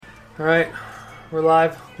Alright, we're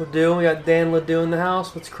live. Ledoux, we got Dan Ledoux in the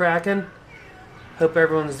house. What's cracking? Hope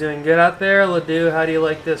everyone's doing good out there. Ledoux, how do you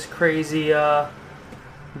like this crazy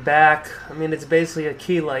back? I mean, it's basically a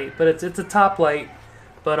key light, but it's a top light.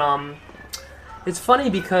 But it's funny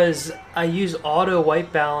because I use auto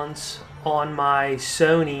white balance on my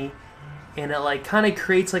Sony, and it like kind of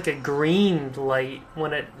creates like a green light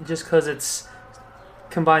when it just because it's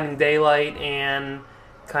combining daylight and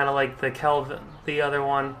kind of like the other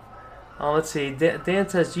one. Let's see. Dan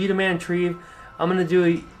says, "You demand Treve. I'm gonna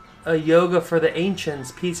do a yoga for the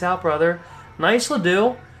ancients. Peace out, brother." Nice,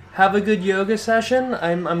 Ledoux. Have a good yoga session.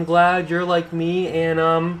 I'm glad you're like me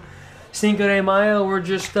and Cinco de Mayo. We're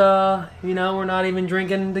just we're not even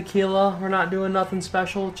drinking tequila. We're not doing nothing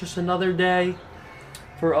special. Just another day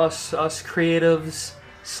for us creatives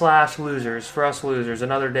 / losers. For us losers,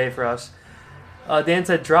 another day for us. Dan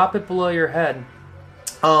said, "Drop it below your head."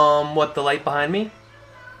 What, the light behind me?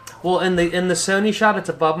 Well, in the Sony shot, it's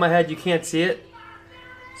above my head. You can't see it,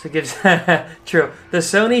 so it gives true. The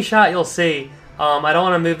Sony shot you'll see. I don't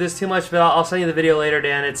want to move this too much, but I'll send you the video later,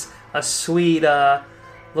 Dan. It's a sweet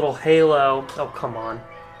little halo. Oh, come on.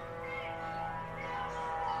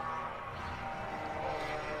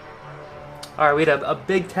 All right, we had a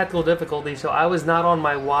big technical difficulty, so I was not on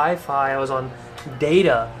my Wi-Fi. I was on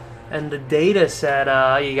data, and the data said,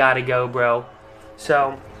 "You gotta go, bro."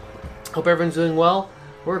 So, hope everyone's doing well.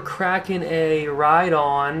 We're cracking a Ride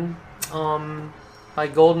On by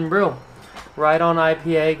Golden Brew. Ride On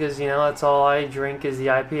IPA, because, that's all I drink is the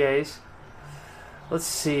IPAs. Let's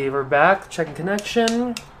see, we're back. Checking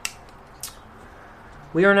connection.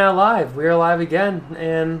 We are now live. We are live again,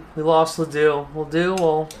 and we lost Ledoux.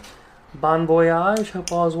 Well, bon voyage.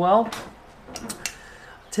 Hope all is well.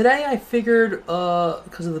 Today I figured,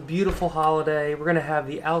 because of the beautiful holiday, we're going to have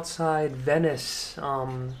the Outside Venice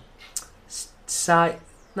site.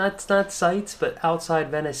 Not sights, but Outside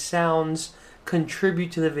Venice sounds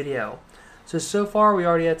contribute to the video. So far we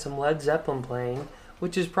already had some Led Zeppelin playing,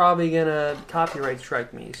 which is probably gonna copyright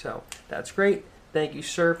strike me, so that's great. Thank you,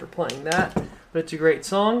 sir, for playing that. But it's a great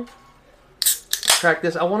song. Track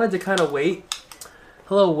this. I wanted to kind of wait.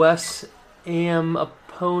 Hello, Wes Am a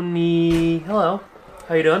Pony. Hello.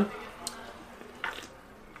 How you doing?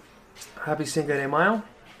 Happy Cinco de Mayo.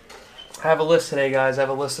 I have a list today, guys. I have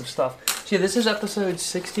a list of stuff. See, this is episode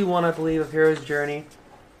 61, I believe, of Hero's Journey.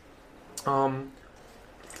 Same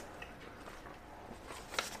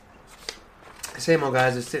old,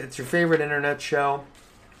 guys. It's your favorite internet show.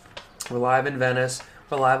 We're live in Venice.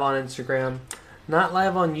 We're live on Instagram. Not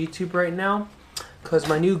live on YouTube right now, because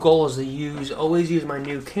my new goal is to always use my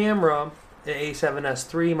new camera, the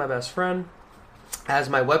A7S III, my best friend, as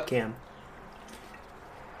my webcam.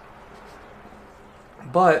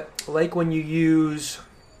 But, like when you use...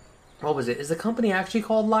 What was it? Is the company actually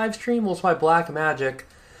called Livestream? Well, it's by Blackmagic,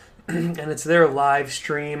 and it's their live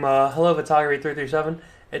stream. Hello, Photography 337.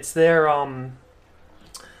 It's their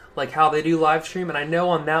like how they do live stream. And I know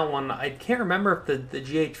on that one, I can't remember if the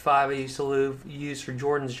GH5 I used to use for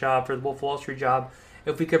Jordan's job, for the Wolf of Wall Street job,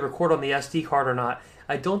 if we could record on the SD card or not.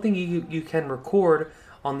 I don't think you can record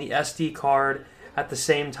on the SD card at the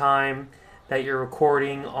same time that you're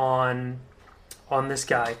recording on this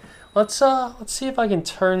guy. Let's see if I can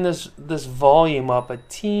turn this volume up a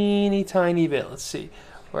teeny tiny bit. Let's see.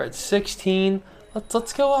 We're at 16.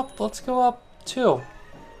 Let's go up. Let's go up 2.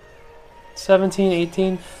 17,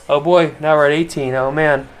 18. Oh boy, now we're at 18. Oh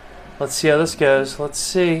man. Let's see how this goes. Let's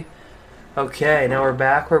see. Okay, now we're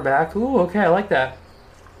back. We're back. Ooh, okay, I like that.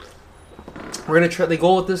 We're gonna try. The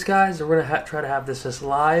goal with this, guys, is we're gonna try to have this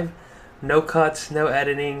live, no cuts, no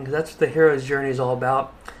editing. That's what the Hero's Journey is all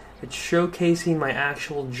about. It's showcasing my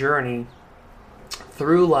actual journey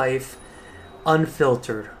through life,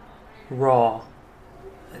 unfiltered, raw.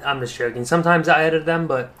 I'm just joking. Sometimes I edit them,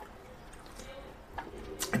 but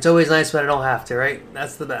it's always nice when I don't have to, right?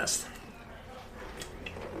 That's the best.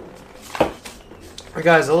 Alright,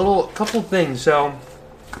 guys, couple things. So,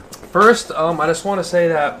 first, I just want to say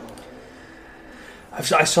that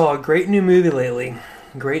I saw a great new movie lately.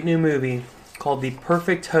 Great new movie called The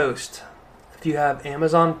Perfect Host. If you have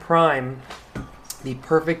Amazon Prime, The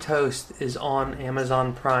Perfect Host is on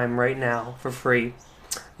Amazon Prime right now for free.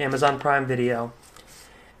 Amazon Prime Video.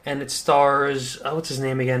 And it stars, what's his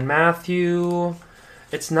name again? Matthew.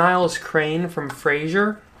 It's Niles Crane from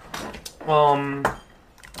Frasier.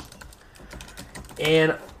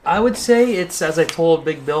 And I would say it's, as I told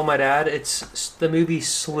Big Bill, my dad, it's the movie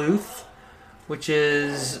Sleuth, which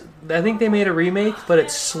is, I think they made a remake, but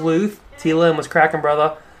it's Sleuth. Tila and was cracking,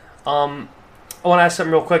 brother. I want to ask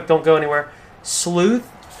something real quick. Don't go anywhere. Sleuth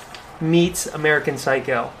meets American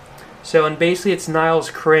Psycho. So, and basically it's Niles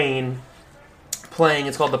Crane playing.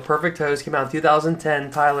 It's called The Perfect Host. Came out in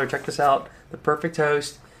 2010. Tyler, check this out. The Perfect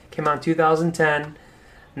Host came out in 2010.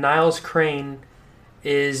 Niles Crane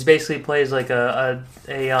is basically plays like a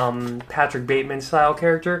Patrick Bateman style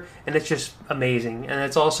character, and it's just amazing. And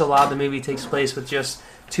it's also a lot of the movie takes place with just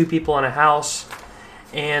two people in a house,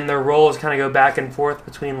 and their roles kind of go back and forth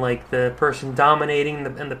between like the person dominating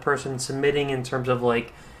and the person submitting in terms of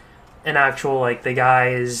like an actual like the guy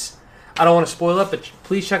is. I don't want to spoil it, but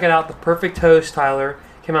please check it out. The Perfect Host, Tyler,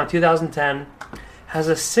 came out in 2010, has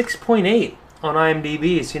a 6.8 on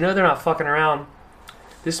IMDb, so you know they're not fucking around.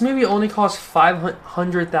 This movie only cost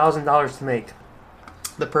 $500,000 to make.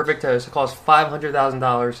 The Perfect Host. It cost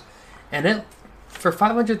 $500,000, and it for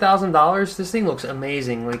 $500,000, this thing looks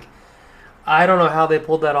amazing. Like, I don't know how they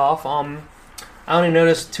pulled that off. I only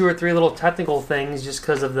noticed 2 or 3 little technical things just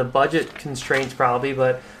because of the budget constraints, probably.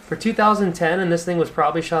 But for 2010, and this thing was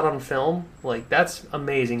probably shot on film, like that's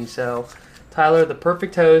amazing. So, Tyler, The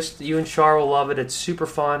Perfect Host. You and Char will love it. It's super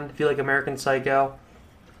fun if you like American Psycho.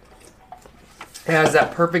 It has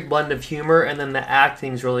that perfect blend of humor, and then the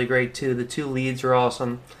acting's really great too. The 2 leads are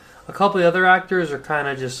awesome. A couple of the other actors are kind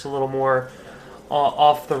of just a little more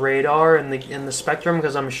off the radar in the spectrum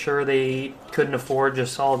because I'm sure they couldn't afford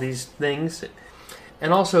just all these things.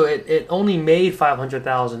 And also, it only made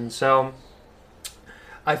 $500,000. So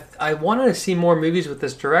I wanted to see more movies with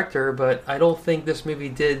this director, but I don't think this movie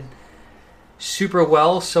did super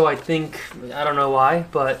well. So I don't know why,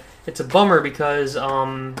 but it's a bummer because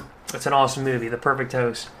it's an awesome movie, The Perfect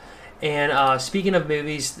Host. And speaking of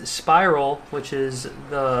movies, Spiral, which is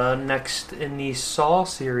the next in the Saw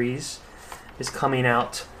series, is coming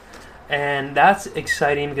out. And that's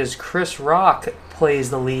exciting because Chris Rock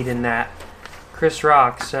plays the lead in that. Chris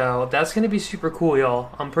Rock. So that's going to be super cool,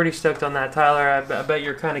 y'all. I'm pretty stoked on that. Tyler, I bet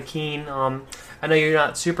you're kind of keen. I know you're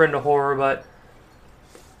not super into horror, but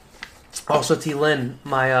also T. Lynn,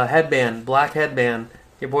 my headband, black headband.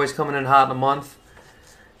 Your boy's coming in hot in a month.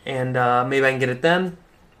 And maybe I can get it then.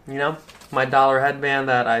 You know, my dollar headband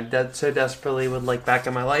that I so desperately would like back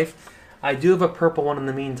in my life. I do have a purple one in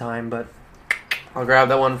the meantime, but I'll grab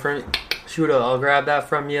that one from Shooter. I'll grab that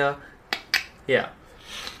from you. Yeah.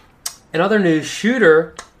 In other news,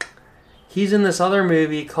 Shooter, he's in this other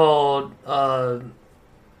movie called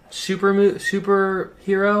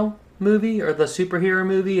Superhero Movie, or the Superhero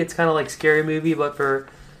Movie. It's kind of like Scary Movie, but for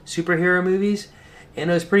superhero movies. And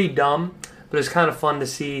it was pretty dumb, but it was kind of fun to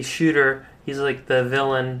see Shooter. He's like the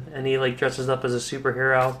villain, and he like dresses up as a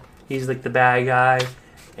superhero. He's like the bad guy,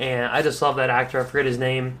 and I just love that actor. I forget his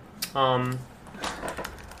name.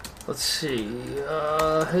 Let's see.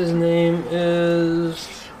 His name is...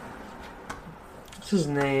 What's his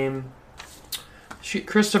name?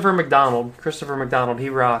 Christopher McDonald. Christopher McDonald. He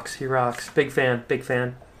rocks. He rocks. Big fan. Big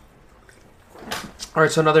fan.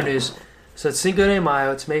 Alright, so another news. So it's Cinco de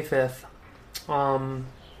Mayo. It's May 5th.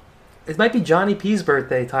 It might be Johnny P's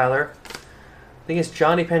birthday, Tyler. I think it's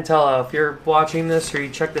Johnny Pantello. If you're watching this or you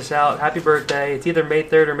check this out, happy birthday. It's either May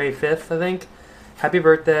 3rd or May 5th, I think. Happy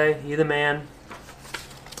birthday. You the man.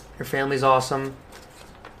 Your family's awesome.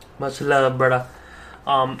 Much love, brother.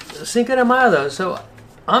 Cinco de Mayo, though. So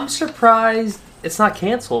I'm surprised it's not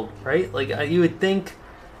canceled, right? Like, you would think...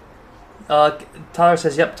 Tyler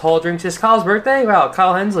says, yep, Tall Drinks. It's Kyle's birthday? Wow,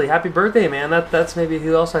 Kyle Hensley. Happy birthday, man. That's maybe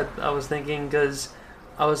who else I was thinking, because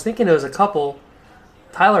I was thinking it was a couple.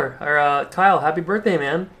 Tyler, or Kyle, happy birthday,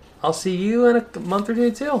 man. I'll see you in a month or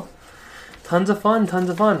two, too. Tons of fun, tons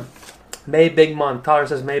of fun. May, big month. Tyler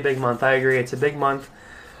says May, big month. I agree, it's a big month.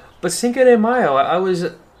 But Cinco de Mayo,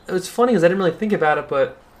 it was funny because I didn't really think about it,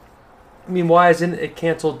 but, I mean, why isn't it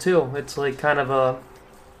canceled, too? It's like kind of a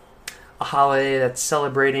holiday that's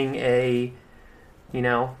celebrating a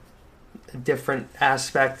different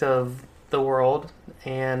aspect of the world,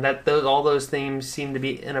 and all those themes seem to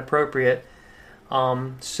be inappropriate.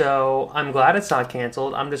 So I'm glad it's not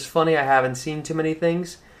canceled. I'm just funny I haven't seen too many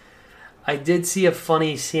things. I did see a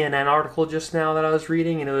funny CNN article just now that I was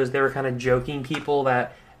reading, and they were kind of joking people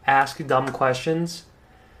that ask dumb questions.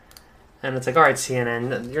 And it's like, all right,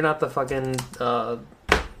 CNN, you're not the fucking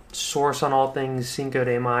source on all things Cinco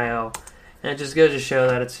de Mayo. And it just goes to show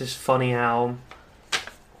that it's just funny how,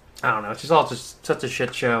 I don't know, it's just all just such a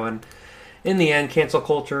shit show. And in the end, cancel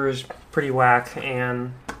culture is pretty whack,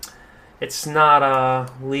 and it's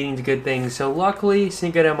not leading to good things. So luckily,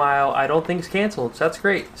 Cinco de Mayo, I don't think it's canceled. So that's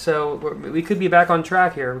great. So we could be back on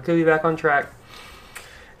track here. We could be back on track.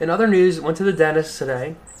 In other news, went to the dentist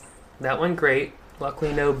today. That went great.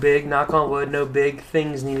 Luckily, no big, knock on wood, no big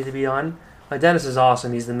things needed to be done. My dentist is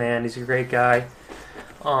awesome. He's the man. He's a great guy.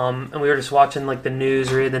 And we were just watching like the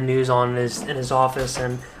news, or the news on in his office,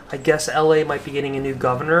 and I guess LA might be getting a new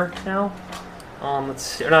governor now. Let's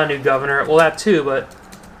see, or not a new governor. Well, that too, but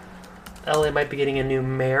LA might be getting a new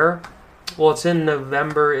mayor. Well, it's in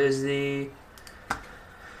November. Is the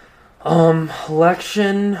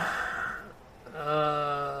election?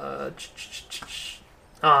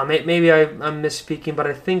 Maybe I'm misspeaking, but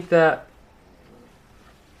I think that.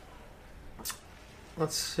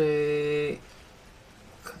 Let's see.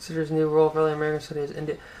 Considers new role for LA American Studies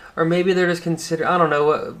India. Or maybe they're just consider. I don't know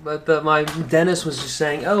what, but my dentist was just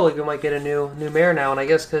saying, oh, like we might get a new mayor now, and I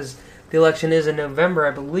guess because the election is in November,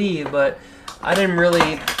 I believe. But I didn't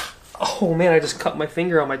really. Oh man, I just cut my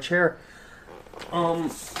finger on my chair.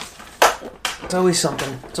 It's always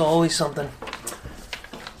something. It's always something.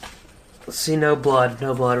 Let's see, no blood.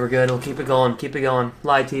 We're good. We'll keep it going. Keep it going.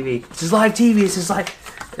 Live TV. This is live TV. This is live.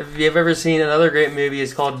 If you've ever seen another great movie,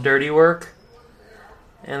 it's called Dirty Work.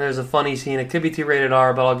 And there's a funny scene. It could be too rated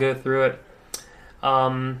R, but I'll go through it.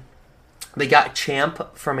 They got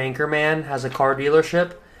Champ from Anchorman, has a car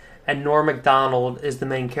dealership, and Norm Macdonald is the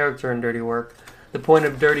main character in Dirty Work. The point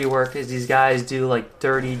of Dirty Work is these guys do like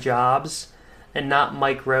dirty jobs and not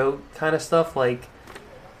Mike Rowe kind of stuff, like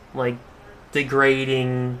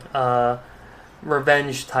degrading,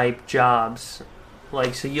 revenge type jobs.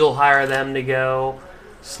 Like, so you'll hire them to go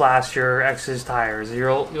slash your ex's tires.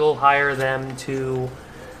 You'll hire them to,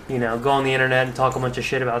 go on the internet and talk a bunch of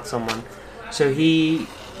shit about someone. So they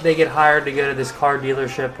get hired to go to this car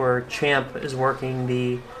dealership where Champ is working,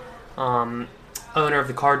 the owner of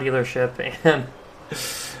the car dealership, and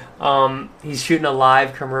he's shooting a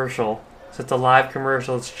live commercial. So it's a live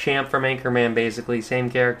commercial. It's Champ from Anchorman, basically, same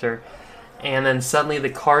character. And then suddenly the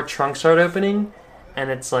car trunks start opening, and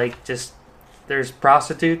it's like just there's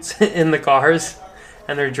prostitutes in the cars,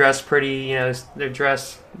 and they're dressed pretty, they're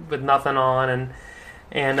dressed with nothing on,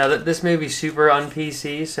 and this movie's super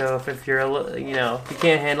un-PC. So if you're if you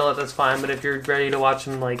can't handle it, that's fine. But if you're ready to watch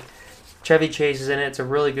some, like, Chevy Chase is in it, it's a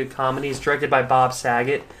really good comedy. It's directed by Bob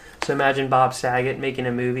Saget. So imagine Bob Saget making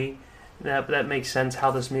a movie. That makes sense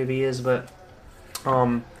how this movie is, but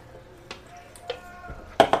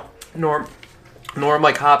Norm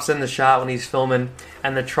like hops in the shot when he's filming,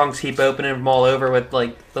 and the trunks keep opening from all over with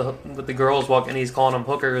the girls walking. He's calling them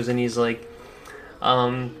hookers, and he's like,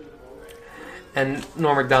 and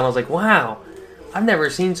Norm Macdonald's like, wow, I've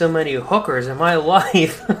never seen so many hookers in my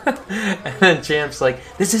life. And then Champ's like,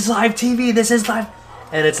 this is live TV. This is live,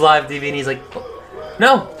 and it's live TV, and he's like,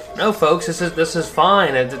 no, folks, this is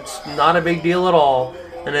fine. It's not a big deal at all.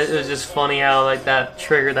 And it was just funny how like that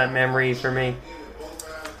triggered that memory for me.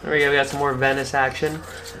 There we go. We got some more Venice action.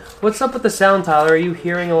 What's up with the sound, Tyler? Are you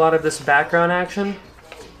hearing a lot of this background action?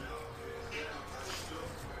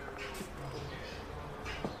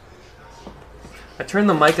 I turned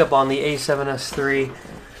the mic up on the A7S3.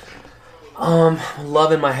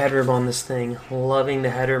 Loving my headroom on this thing. Loving the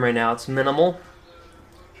headroom right now. It's minimal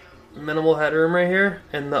headroom right here,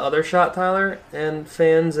 and the other shot, Tyler, and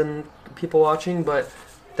fans and people watching, but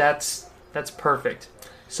that's perfect.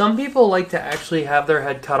 Some people like to actually have their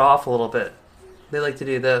head cut off a little bit. They like to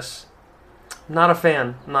do this. Not a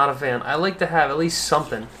fan. I like to have at least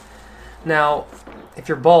something. Now, if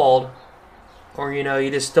you're bald, or you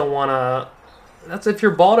just don't want to, if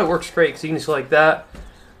you're bald, it works great because you can just go like that,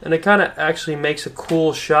 and it kind of actually makes a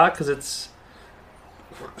cool shot because it's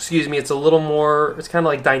a little more, it's kind of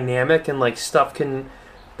like dynamic, and like stuff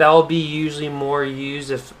that'll be usually more used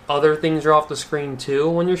if other things are off the screen too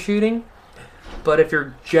when you're shooting. But if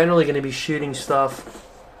you're generally going to be shooting stuff,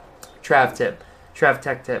 Trav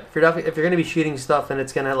Tech tip. If you're going to be shooting stuff and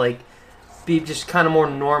it's going to like be just kind of more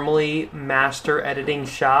normally master editing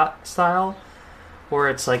shot style, where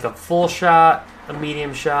it's like a full shot, a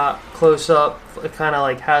medium shot, close up, it kind of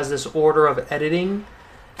like has this order of editing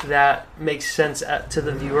that makes sense to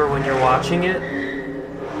the viewer when you're watching it.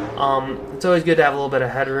 It's always good to have a little bit of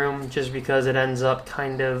headroom, just because it ends up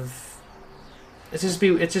kind of, it's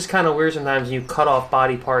just kind of weird sometimes when you cut off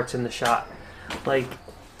body parts in the shot. Like,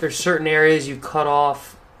 there's certain areas you cut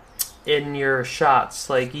off in your shots.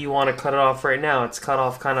 Like, you want to cut it off right now. It's cut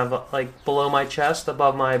off kind of like below my chest,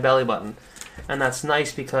 above my belly button. And that's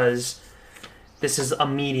nice because this is a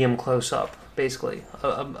medium close-up, basically.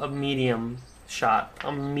 A medium shot.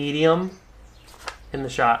 A medium in the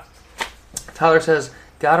shot. Tyler says,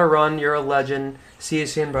 gotta run, you're a legend. See you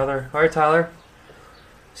soon, brother. Alright, Tyler.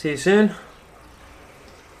 See you soon.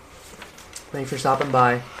 Thanks for stopping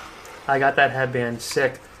by. I got that headband.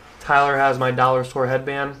 Sick. Tyler has my dollar store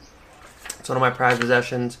headband. It's one of my prized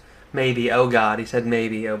possessions. Maybe. Oh, God. He said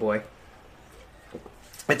maybe. Oh, boy.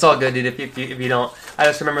 It's all good, dude, if you don't. I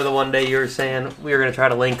just remember the one day you were saying we were going to try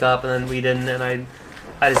to link up, and then we didn't, and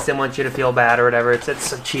I just didn't want you to feel bad or whatever. It's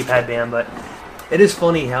a cheap headband, but it is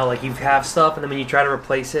funny how like you have stuff and then when you try to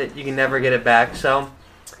replace it, you can never get it back. So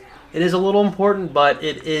it is a little important, but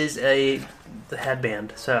it is the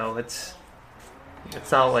headband. So it's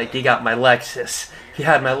not like you got my Lexus. If you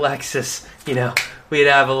had my Lexus, we'd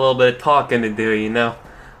have a little bit of talking to do,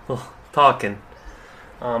 Well, talking.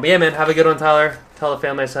 But yeah, man, have a good one, Tyler. Tell the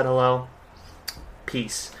family I said hello.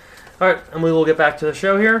 Peace. All right, and we will get back to the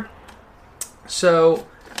show here. So,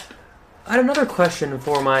 I had another question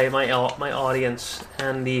for my audience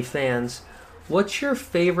and the fans. What's your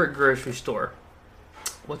favorite grocery store?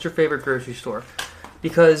 What's your favorite grocery store?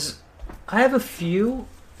 Because I have a few,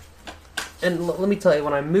 and let me tell you,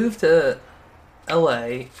 when I moved to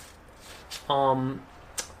LA,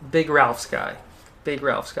 big Ralph's guy.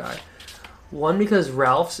 One, because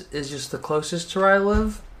Ralph's is just the closest to where I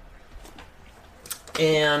live,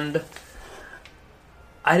 and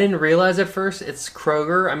I didn't realize at first it's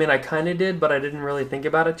Kroger. I mean, I kind of did, but I didn't really think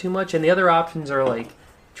about it too much. And the other options are like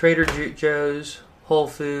Trader Joe's, Whole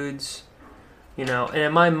Foods, And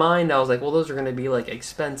in my mind, I was like, well, those are going to be like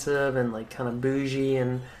expensive and like kind of bougie,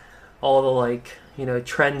 and all the like,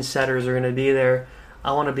 trendsetters are going to be there.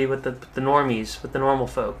 I want to be with the normies, with the normal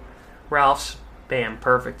folk. Ralph's, bam,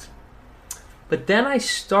 perfect. But then I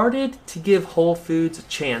started to give Whole Foods a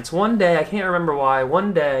chance. One day, I can't remember why,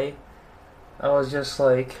 one day I was just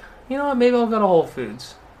like, you know what, maybe I'll go to Whole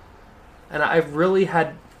Foods. And I really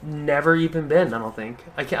had never even been, I don't think.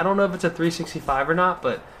 I don't know if it's a 365 or not,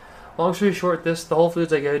 but long story short, the Whole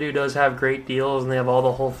Foods I go to does have great deals, and they have all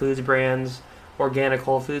the Whole Foods brands, organic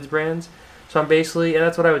Whole Foods brands. So I'm basically, and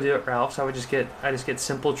that's what I would do at Ralph's. I just get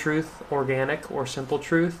Simple Truth Organic or Simple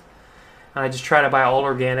Truth. And I just try to buy all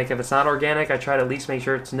organic. If it's not organic, I try to at least make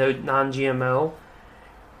sure it's no non-GMO.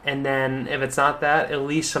 And then if it's not that, at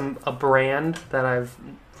least a brand that I've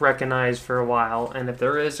recognized for a while. And if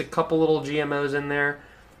there is a couple little GMOs in there,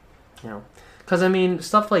 because I mean,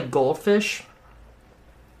 stuff like Goldfish,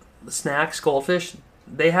 snacks, Goldfish,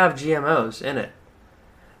 they have GMOs in it.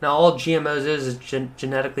 Now, all GMOs is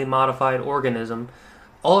genetically modified organism.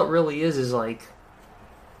 All it really is like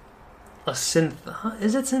a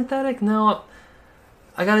is it synthetic? No,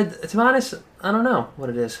 to be honest, I don't know what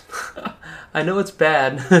it is. I know it's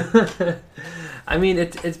bad. I mean,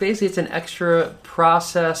 it's basically, it's an extra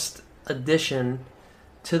processed addition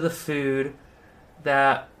to the food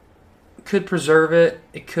that could preserve it.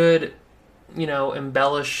 It could,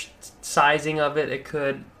 embellish sizing of it. It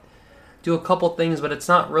could do a couple things, but it's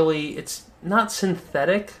not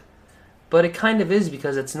synthetic, but it kind of is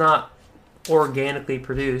because it's not organically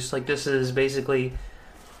produced. Like, this is basically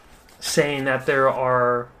saying that there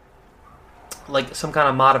are like some kind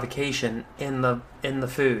of modification in the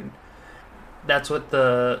food. That's what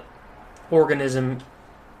the organism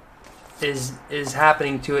is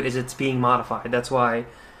happening to it, is it's being modified. That's why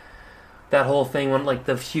that whole thing went like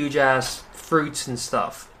the huge ass fruits and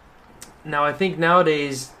stuff. Now I think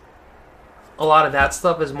nowadays a lot of that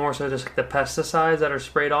stuff is more so just like the pesticides that are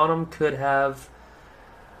sprayed on them could have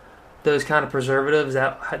those kind of preservatives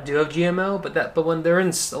that do have GMO, but when they're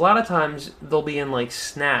in, a lot of times they'll be in like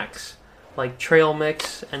snacks, like trail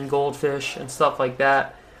mix and Goldfish and stuff like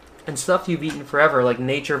that, and stuff you've eaten forever, like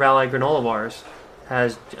Nature Valley granola bars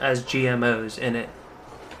has GMOs in it,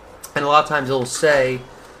 and a lot of times it'll say,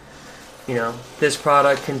 this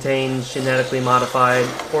product contains genetically modified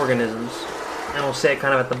organisms, and it'll say it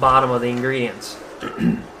kind of at the bottom of the ingredients.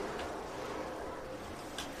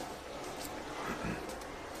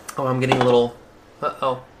 Oh, I'm getting a little...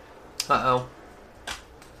 Uh-oh.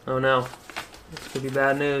 Oh, no. This could be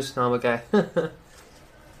bad news. No, I'm okay. I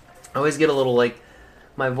always get a little, like...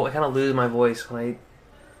 I kind of lose my voice when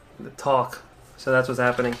I talk. So that's what's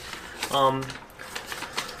happening.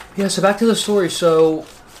 Yeah, so back to the story. So,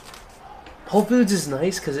 Whole Foods is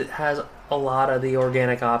nice because it has a lot of the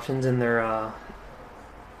organic options in their...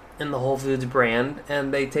 in the Whole Foods brand,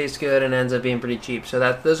 and they taste good and ends up being pretty cheap. So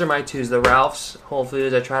those are my twos. The Ralph's, Whole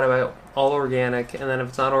Foods, I try to buy all organic, and then if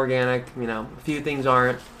it's not organic, a few things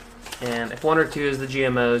aren't. And if one or two is the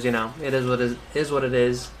GMOs, it is what it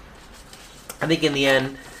is. I think in the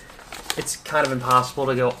end, it's kind of impossible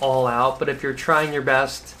to go all out, but if you're trying your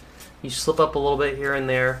best, you slip up a little bit here and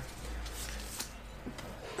there.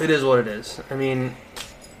 It is what it is. I mean,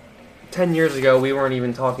 10 years ago, we weren't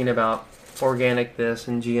even talking about organic this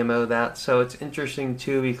and GMO that, so it's interesting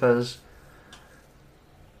too because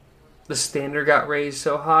the standard got raised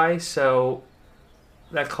so high, so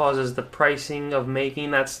that causes the pricing of making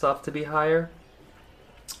that stuff to be higher.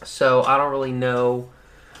 So I don't really know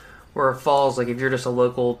where it falls. Like, if you're just a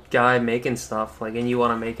local guy making stuff, like, and you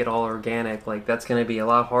want to make it all organic, like, that's going to be a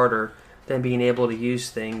lot harder then being able to use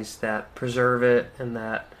things that preserve it and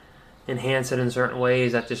that enhance it in certain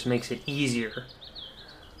ways, that just makes it easier.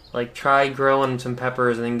 Like, try growing some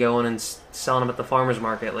peppers and then going and selling them at the farmer's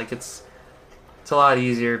market. Like, it's a lot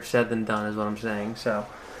easier said than done, is what I'm saying. So,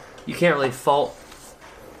 you can't really fault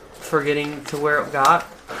for getting to where it got,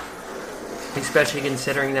 especially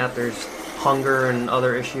considering that there's hunger and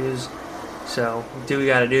other issues. So, do we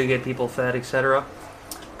gotta do, get people fed, etc.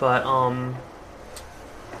 But,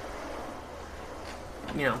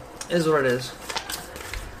 you know, is what it is.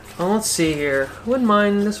 Well, let's see here. I wouldn't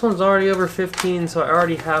mind. This one's already over 15, so I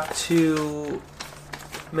already have to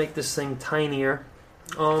make this thing tinier.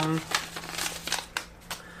 What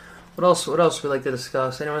else? What else would we like to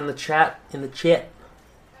discuss? Anyone in the chat?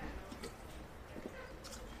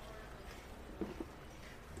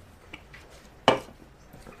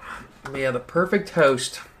 Yeah, the perfect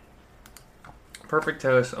toast. Perfect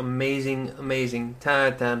toast. Amazing, amazing. 10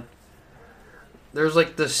 out of 10. There's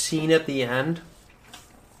like the scene at the end,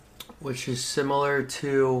 which is similar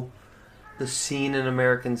to the scene in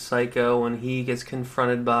American Psycho when he gets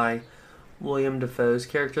confronted by William Dafoe's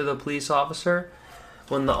character, the police officer,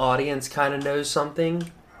 when the audience kind of knows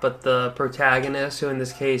something, but the protagonist, who in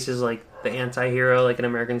this case is like the anti-hero, like in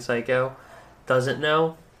American Psycho, doesn't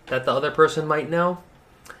know that the other person might know.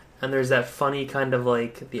 And there's that funny kind of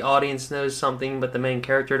like, the audience knows something, but the main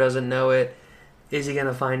character doesn't know it. Is he going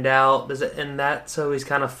to find out? And that's always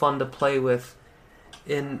kind of fun to play with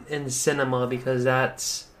in cinema, because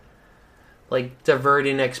that's like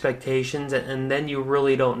diverting expectations, and then you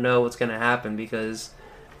really don't know what's going to happen because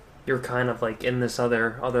you're kind of like in this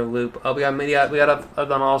other loop. Oh, we got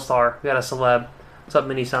an all-star. We got a celeb. What's up,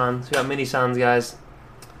 Mini Sans? We got Mini Sans, guys.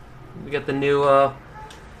 We got the new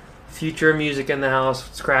future music in the house.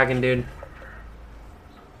 It's cracking, dude.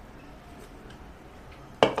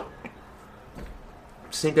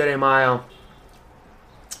 Cinco de Mayo.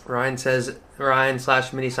 Ryan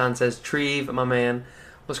 / Mini Sans says, Treve, my man.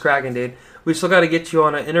 What's cracking, dude? We still got to get you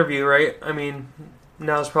on an interview, right? I mean,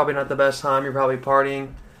 now's probably not the best time. You're probably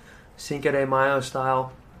partying Cinco de Mayo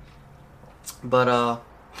style. But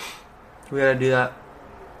we got to do that.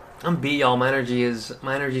 I'm beat, y'all. My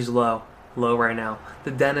energy's low right now.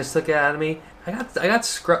 The dentist took it out of me. I got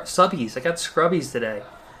subbies. I got scrubbies today.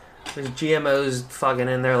 There's GMOs fucking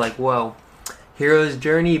in there like, whoa. Hero's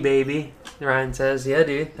journey, baby. Ryan says, yeah,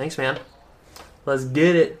 dude. Thanks, man. Let's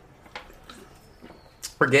get it.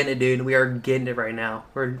 We're getting it, dude. We are getting it right now.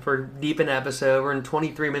 We're deep in the episode. We're in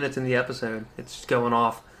 23 minutes in the episode. It's going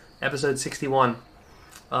off. Episode 61.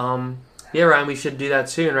 Yeah, Ryan, we should do that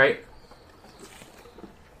soon, right?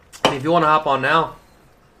 And if you want to hop on now,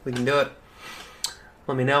 we can do it.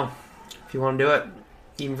 Let me know if you want to do it,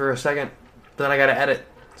 even for a second. But then I got to edit.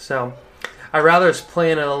 So I'd rather us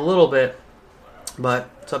plan it a little bit, but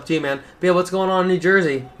it's up to you, man. But yeah, what's going on in New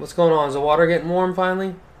Jersey? What's going on? Is the water getting warm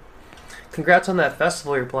finally? Congrats on that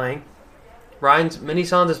festival you're playing. Ryan's Mini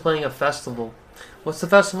Sans is playing a festival. What's the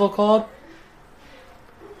festival called?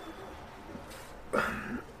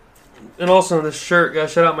 And also this shirt,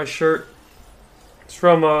 guys, shout out my shirt. It's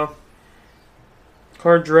from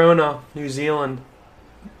Cardrona, New Zealand.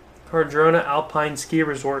 Cardrona Alpine Ski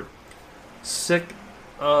Resort. Sick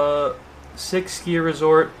ski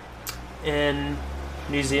resort in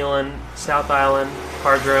New Zealand, South Island,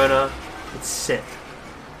 Cardrona. It's sick.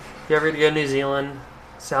 If you ever go to New Zealand,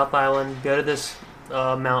 South Island, go to this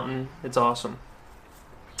mountain. It's awesome.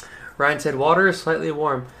 Ryan said, water is slightly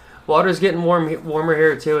warm. Water is getting warmer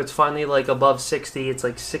here too. It's finally like above 60. It's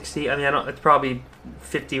like 60. I mean, it's probably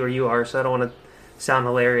 50 where you are, so I don't want to sound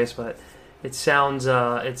hilarious, but it sounds,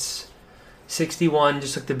 it's 61.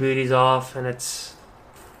 Just took the booties off, and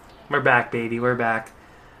we're back, baby. We're back.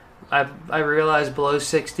 I realized below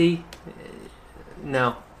 60,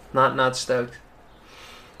 no, not stoked.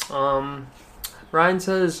 Ryan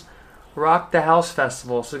says, Rock the House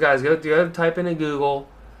Festival. So guys, go type into Google,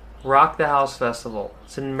 Rock the House Festival.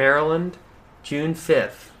 It's in Maryland, June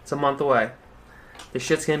 5th. It's a month away. This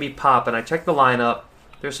shit's gonna be popping. I checked the lineup.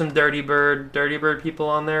 There's some Dirty Bird people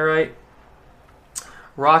on there, right?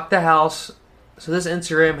 Rock the House. So this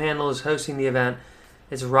Instagram handle is hosting the event.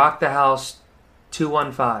 It's Rock the House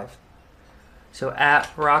 215. So at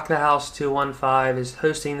Rock the House 215 is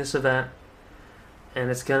hosting this event, and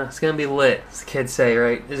it's gonna be lit. As the kids say,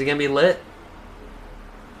 right? Is it gonna be lit?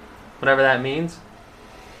 Whatever that means.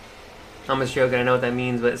 I'm just joking. I know what that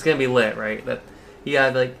means, but it's gonna be lit, right? That you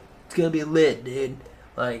got like, it's gonna be lit, dude.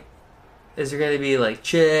 Like, is there gonna be like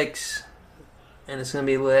chicks, and it's gonna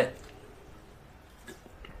be lit?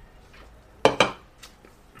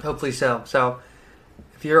 Hopefully so. So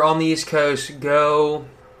if you're on the East Coast, go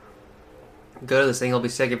Go to this thing, it'll be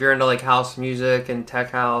sick. If you're into like house music and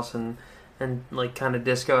tech house and like kind of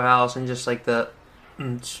disco house and just like the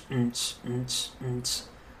that's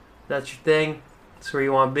your thing. That's where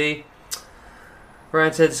you want to be.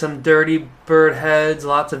 Ryan said some Dirty Bird Heads,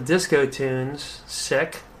 lots of disco tunes.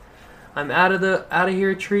 Sick. I'm out of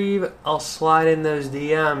here, Treve. I'll slide in those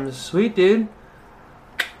DMs. Sweet, dude.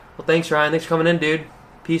 Well, thanks, Ryan. Thanks for coming in, dude.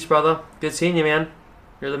 Peace, brother. Good seeing you, man.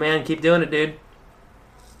 You're the man. Keep doing it, dude.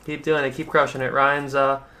 Keep doing it. Keep crushing it. Ryan's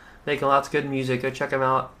making lots of good music. Go check him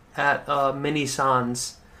out at Mini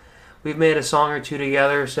Sans. We've made a song or two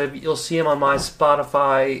together, so you'll see him on my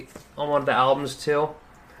Spotify on one of the albums too.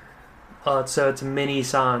 So it's Mini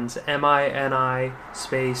Sans, MINI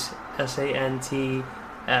space SANTS.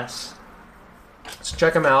 So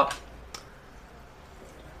check him out.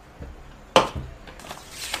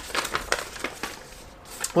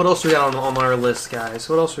 What else we got on our list, guys?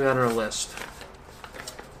 What else we got on our list?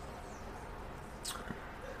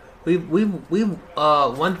 We went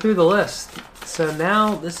through the list. So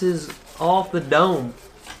now this is off the dome.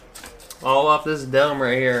 All off this dome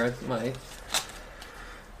right here. My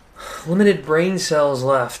limited brain cells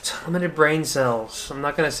left. Limited brain cells. I'm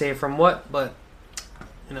not gonna say from what, but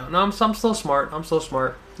no, I'm still smart. I'm still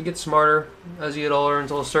smart. You get smarter as you get older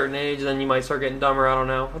until a certain age, then you might start getting dumber. I don't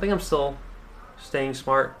know. I think I'm still staying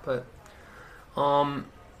smart, but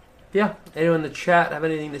yeah. Anyone in the chat have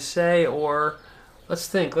anything to say, or let's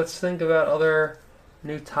think about other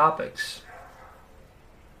new topics.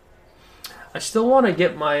 I still want to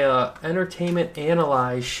get my Entertainment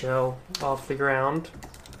Analyze show off the ground,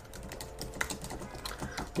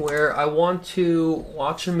 where I want to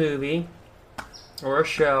watch a movie or a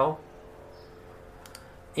show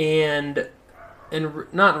and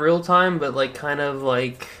not in real time, but like kind of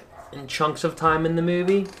like in chunks of time in the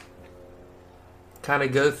movie, kind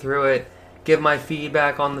of go through it, give my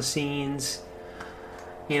feedback on the scenes,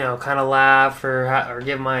 kind of laugh or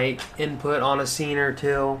give my input on a scene or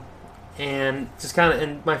two, and just kind of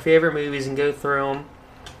in my favorite movies and go through them,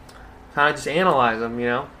 kind of just analyze them,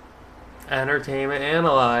 Entertainment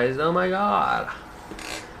Analyze. Oh my god.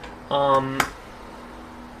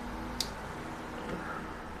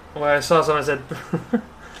 Well, I saw someone said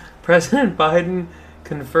President Biden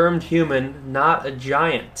confirmed human, not a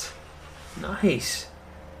giant. Nice.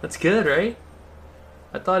 That's good, right?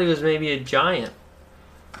 I thought he was maybe a giant.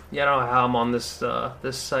 Yeah, I don't know how I'm on this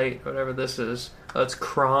this site, whatever this is. Oh, it's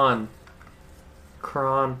Kron.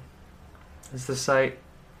 Kron is the site.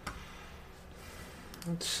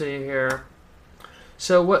 Let's see here.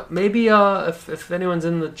 So what? Maybe if anyone's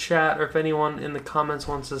in the chat or if anyone in the comments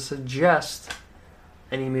wants to suggest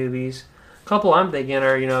any movies, a couple I'm thinking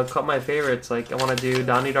are a couple of my favorites. Like I want to do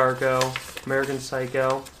Donnie Darko, American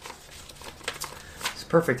Psycho. This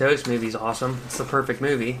Perfect Host movie is awesome. It's the perfect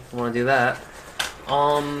movie. I want to do that.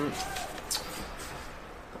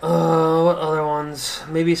 What other ones?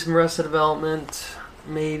 Maybe some Arrested Development.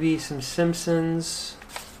 Maybe some Simpsons.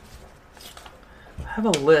 I have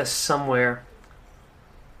a list somewhere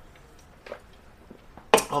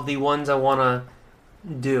of the ones I want to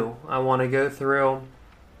do. I want to go through.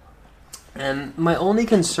 And my only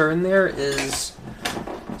concern there is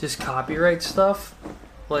just copyright stuff.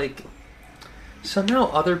 Like, somehow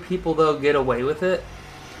other people, though, get away with it.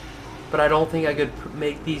 But I don't think I could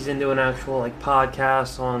make these into an actual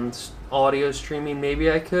podcast on audio streaming. Maybe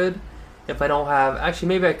I could if I don't have... Actually,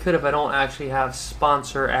 maybe I could if I don't actually have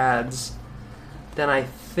sponsor ads. Then I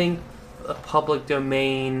think a public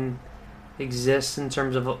domain exists in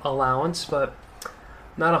terms of allowance. But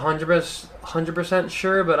not 100%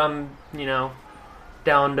 sure. But I'm,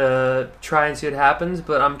 down to try and see what happens.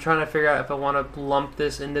 But I'm trying to figure out if I want to lump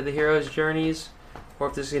this into the Hero's Journeys or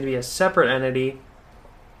if this is going to be a separate entity.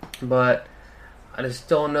 But I just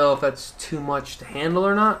don't know if that's too much to handle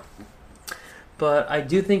or not. But I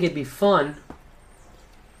do think it'd be fun,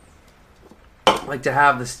 like to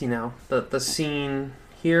have this, the scene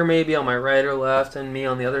here maybe on my right or left and me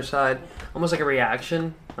on the other side, almost like a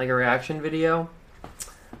reaction video.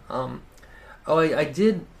 I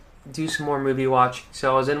did do some more movie watching.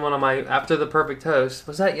 So I was in one of my, after The Perfect Host,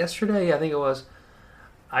 was that yesterday? Yeah, I think it was.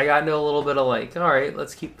 I got into a little bit of alright,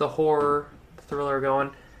 let's keep the horror thriller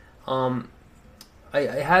going.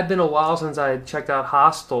 It had been a while since I had checked out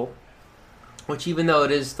Hostel, which even though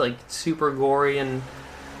it is super gory and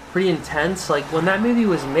pretty intense, when that movie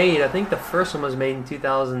was made, I think the first one was made in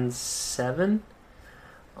 2007.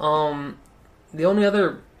 The only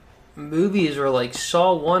other movies were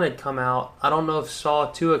Saw 1 had come out. I don't know if Saw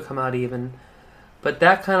 2 had come out even, but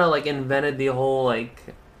that kind of invented the whole I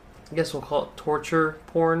guess we'll call it torture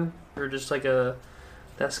porn, or just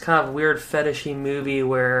that's kind of weird fetishy movie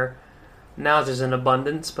where Now it's just in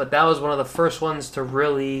abundance, but that was one of the first ones to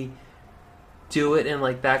really do it in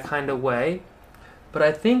like that kind of way. But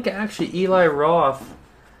I think actually Eli Roth,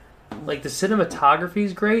 like the cinematography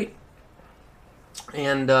is great,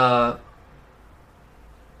 and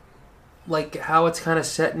like how it's kind of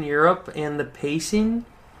set in Europe, and the pacing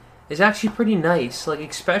is actually pretty nice. Like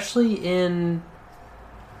especially in,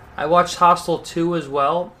 I watched Hostel 2 as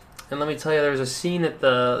well, and let me tell you, there's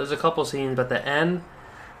a couple scenes, but the end,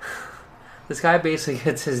 this guy basically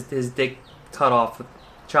gets his dick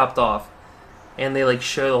chopped off, and they like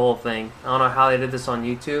show the whole thing. I don't know how they did this on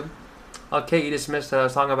YouTube. Oh, Kate, you just missed it. I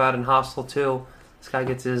was talking about in Hostel 2, this guy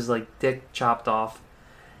gets his like dick chopped off,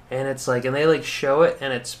 and it's like, and they like show it,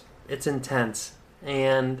 and it's intense.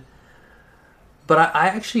 But I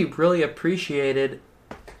actually really appreciated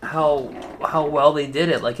how well they did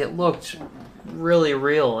it. Like it looked really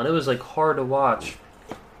real, and it was like hard to watch.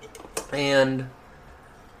 And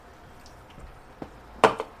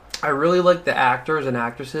I really like the actors and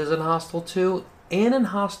actresses in Hostel 2 and in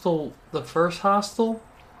the first Hostel.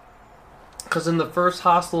 Because in the first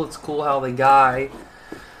Hostel, it's cool how the guy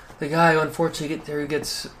who unfortunately who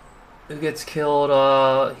gets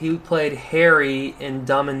killed, he played Harry in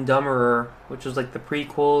Dumb and Dumberer, which was like the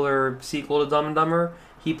prequel or sequel to Dumb and Dumber.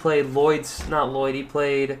 He played he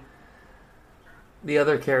played the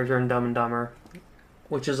other character in Dumb and Dumber,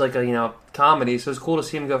 which is like a comedy. So it's cool to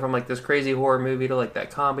see him go from like this crazy horror movie to like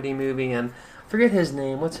that comedy movie. And I forget his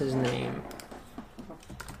name. What's his name?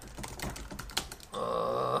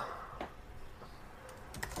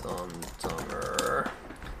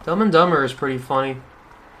 Dumb and Dumber is pretty funny.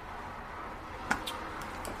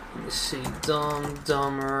 Let me see. Dumb,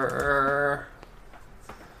 Dumber.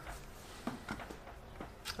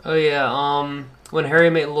 Oh yeah, When Harry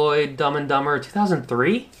Met Lloyd, Dumb and Dumber,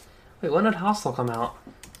 2003? Wait, when did Hostel come out?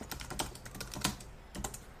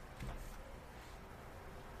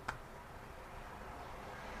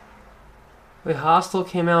 Wait, Hostel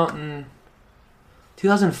came out in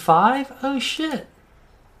 2005? Oh shit.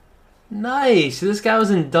 Nice. So this guy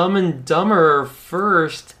was in Dumb and Dumber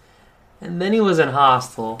first, and then he was in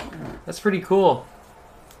Hostel. That's pretty cool.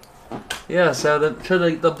 Yeah, so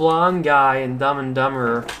the blonde guy in Dumb and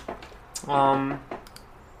Dumber,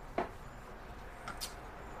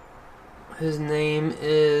 his name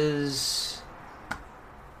is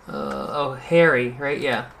Harry, right?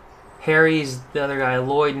 Yeah, Harry's the other guy.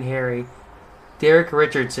 Lloyd and Harry. Derek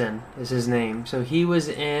Richardson is his name. So he was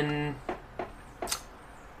in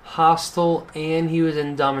Hostel, and he was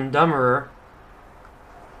in Dumb and Dumberer.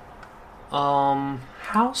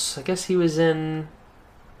 House, I guess he was in...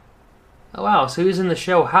 Oh wow, so he was in the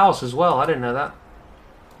show House as well. I didn't know that.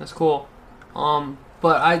 That's cool. But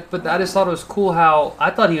I just thought it was cool how... I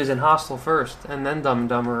thought he was in Hostel first, and then Dumb and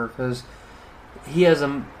Dumberer, because he has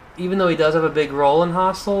even though he does have a big role in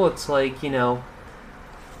Hostel, it's like, in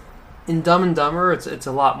Dumb and Dumber, it's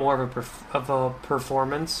a lot more of a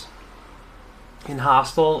performance. In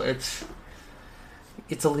Hostel, he's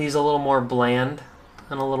a little more bland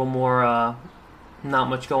and a little more not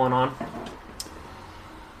much going on.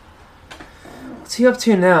 What's he up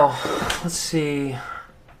to now? Let's see.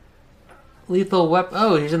 Lethal Weapon.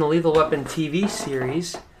 Oh, he's in the Lethal Weapon TV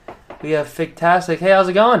series. We have Fictastic. Hey, how's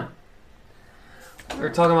it going? We're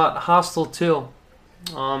talking about Hostel 2.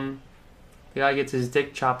 The guy gets his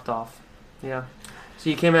dick chopped off. Yeah. So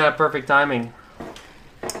you came out at perfect timing.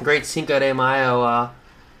 Great Cinco de Mayo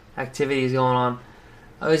activities going on.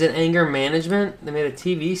 Oh, he's in Anger Management. They made a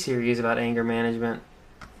TV series about anger management.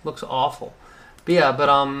 Looks awful. But yeah,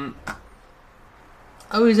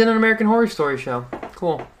 oh, he's in an American Horror Story show.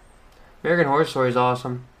 Cool. American Horror Story is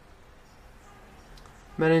awesome.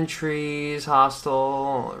 Men in Trees,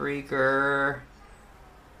 Hostel, Reeker.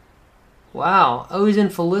 Wow. Oh, he's in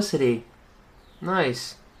Felicity.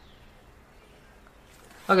 Nice.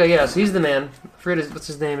 Okay, yeah, so he's the man. I forget what's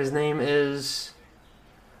his name. His name is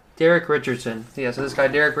Derek Richardson. Yeah, so this guy,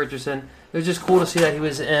 Derek Richardson. It was just cool to see that he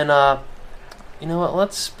was in, you know what,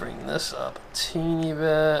 let's bring this up a teeny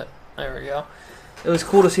bit. There we go. It was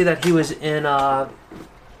cool to see that he was in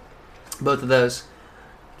both of those.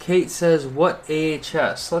 Kate says, what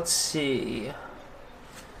AHS? Let's see.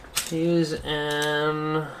 He was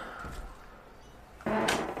in...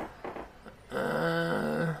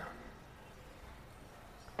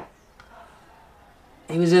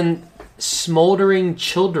 he was in Smoldering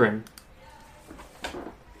Children.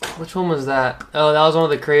 Which one was that? Oh, that was one of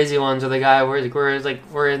the crazy ones where the guy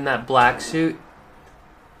we're in that black suit.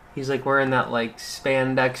 He's like wearing that like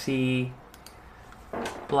spandexy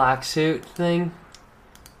black suit thing.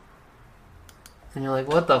 And you're like,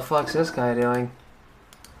 what the fuck's this guy doing?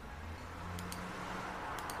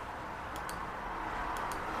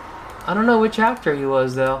 I don't know which actor he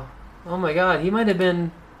was, though. Oh my god, he might have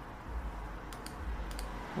been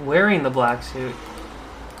wearing the black suit.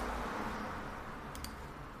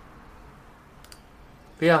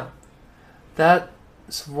 But yeah,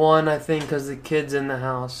 that's one, I think, because the kid's in the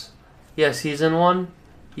house. Yeah, season 1?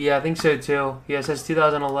 Yeah, I think so, too. Yeah, it says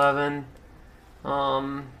 2011.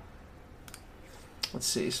 Let's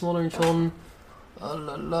see, Smoldering Children. La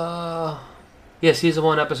la. Yeah, season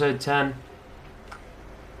 1, episode 10.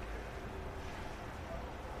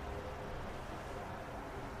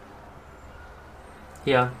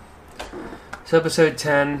 Yeah. So episode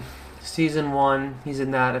 10, season 1, he's in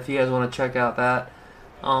that if you guys want to check out that.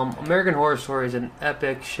 American Horror Story is an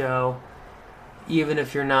epic show. Even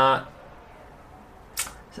if you're not...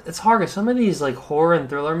 It's hard because some of these like horror and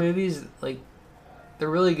thriller movies, like, they're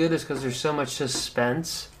really good just because there's so much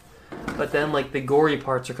suspense. But then like the gory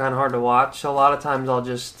parts are kind of hard to watch. So a lot of times I'll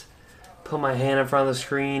just put my hand in front of the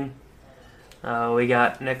screen. We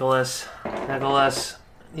got Nicholas.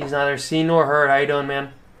 He's neither seen nor heard. How you doing,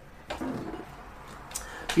 man?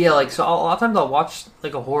 Yeah, like, so a lot of times I'll watch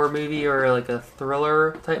like a horror movie or like a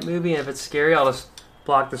thriller type movie, and if it's scary, I'll just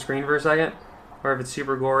block the screen for a second, or if it's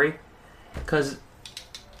super gory, because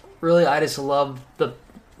really I just love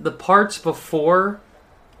the parts before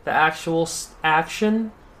the actual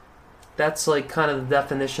action. That's like kind of the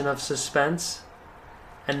definition of suspense,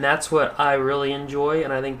 and that's what I really enjoy,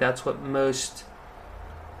 and I think that's what most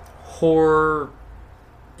horror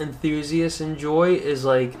enthusiasts enjoy, is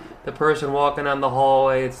like the person walking down the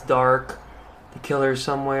hallway, it's dark, the killer's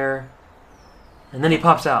somewhere, and then he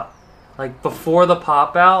pops out. Like before the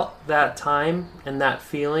pop out, that time and that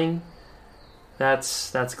feeling,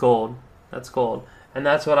 that's gold. That's gold. And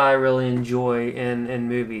that's what I really enjoy in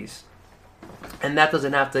movies. And that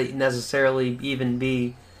doesn't have to necessarily even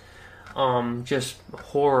be just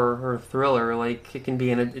horror or thriller. Like it can be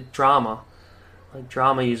in a drama. Like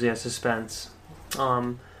drama usually has suspense.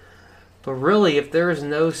 But really, if there is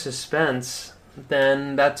no suspense,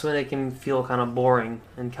 then that's when it can feel kind of boring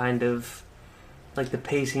and kind of like the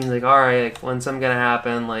pacing's like, all right, like, when's something gonna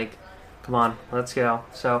happen? Like, come on, let's go.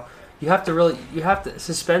 So you have to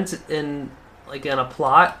suspense in like in a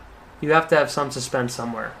plot. You have to have some suspense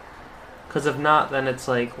somewhere, because if not, then it's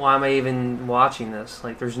like, why am I even watching this?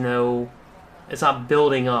 Like, it's not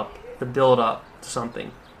building up the build up to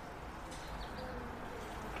something.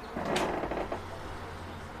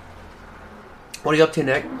 What are you up to,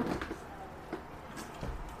 Nick?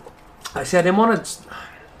 I said I didn't want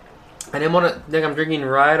to. Nick, I'm drinking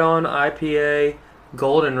Ride On IPA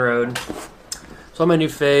Golden Road. It's one of my new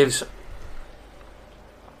faves.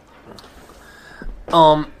 We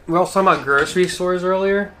were also talking about grocery stores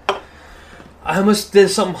earlier. I almost did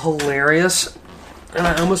something hilarious, and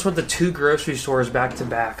I almost went to 2 grocery stores back to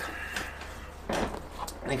back.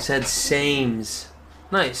 Nick said sames.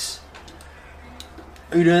 Nice.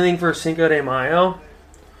 Are you doing anything for Cinco de Mayo?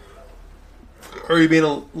 Or are you being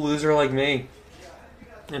a loser like me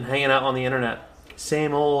and hanging out on the internet?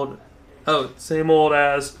 Same old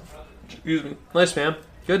as. Excuse me. Nice, man.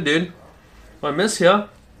 Good, dude. Well, I miss ya.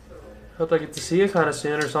 Hope I get to see you kind of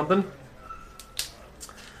soon or something.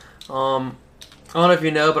 I don't know if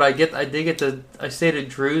you know, but I stayed at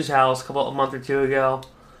Drew's house a month or 2 ago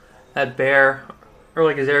at Bear, or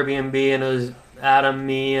like his Airbnb, and it was Adam,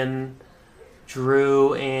 me, and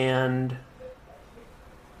Drew and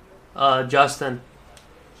Justin.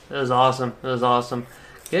 It was awesome.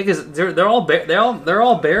 Yeah, because they're all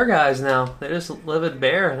Bear guys now. They just live at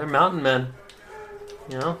Bear. They're mountain men.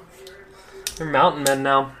 You know, they're mountain men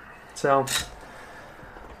now. So,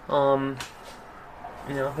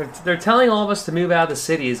 you know, they're telling all of us to move out of the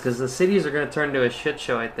cities because the cities are going to turn into a shit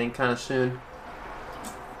show. I think kind of soon.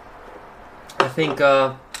 I think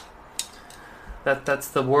that's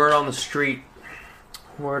the word on the street.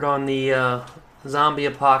 Word on the zombie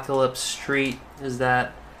apocalypse street is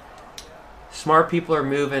that smart people are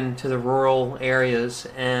moving to the rural areas,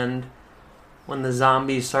 and when the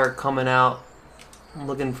zombies start coming out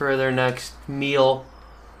looking for their next meal,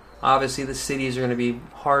 obviously the cities are going to be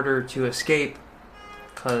harder to escape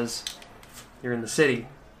because you're in the city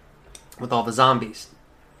with all the zombies.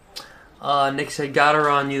 Nick said, got her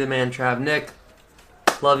on you, the man, Trav. Nick,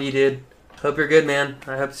 love you, dude. Hope you're good, man.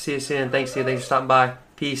 I hope to see you soon. Thanks, dude. Thanks for stopping by.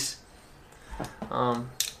 Peace.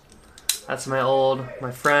 That's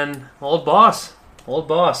my friend, my old boss. My old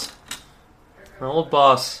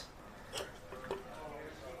boss.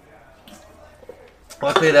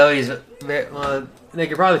 Luckily, though, he's Nick,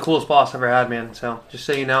 you're probably the coolest boss I've ever had, man. So, just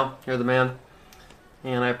so you know, you're the man.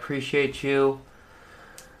 And I appreciate you.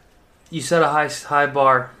 You set a high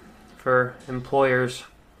bar for employers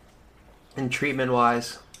and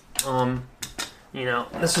treatment-wise. Um,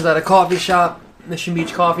 this was at a coffee shop, Mission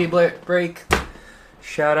Beach Coffee Break.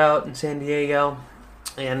 Shout out in San Diego.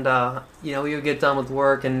 And, we would get done with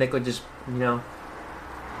work and Nick would just,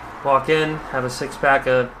 walk in, have a 6-pack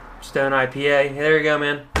of Stone IPA. Hey, there you go,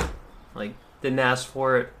 man. Like, didn't ask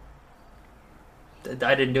for it.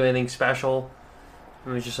 I didn't do anything special. It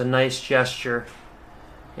was just a nice gesture.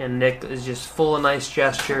 And Nick is just full of nice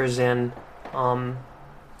gestures. And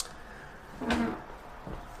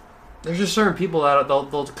there's just certain people that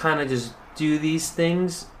they'll kind of just do these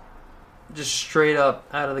things just straight up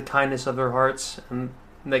out of the kindness of their hearts. And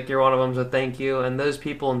Nick, you're one of them, so thank you. And those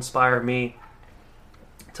people inspire me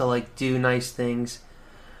to like do nice things,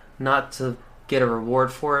 not to get a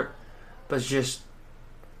reward for it, but just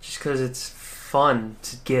because it's fun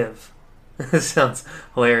to give. It sounds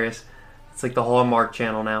hilarious. It's like the Hallmark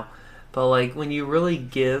Channel now. But like when you really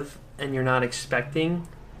give and you're not expecting,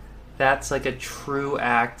 that's like a true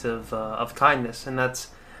act of kindness, and that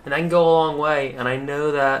can go a long way. And I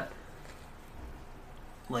know that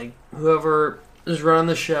like whoever is running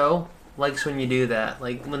the show likes when you do that.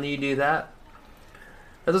 Like when you do that.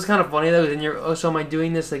 That was kind of funny though. And you're, so am I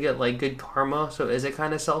doing this to get like good karma? So is it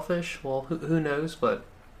kind of selfish? Well, who knows? But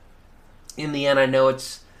in the end, I know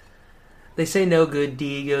it's. They say no good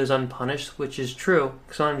deed goes unpunished, which is true.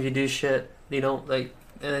 Sometimes you do shit you don't like,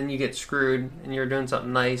 and then you get screwed, and you're doing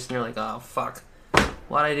something nice, and you're like, oh fuck,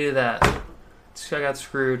 why'd I do that? I got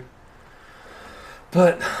screwed.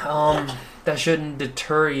 But that shouldn't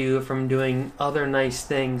deter you from doing other nice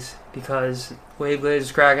things, because Wave Glaze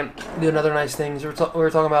is cracking, doing other nice things. We're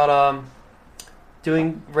talking about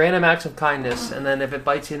doing random acts of kindness, and then if it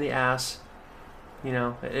bites you in the ass,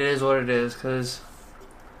 it is what it is, because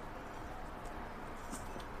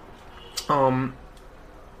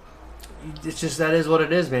it's just, that is what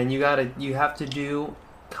it is, man. You have to do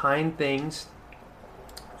kind things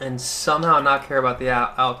and somehow not care about the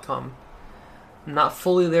outcome. I'm not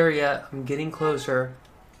fully there yet. I'm getting closer.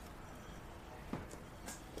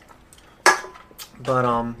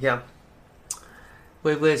 But, yeah.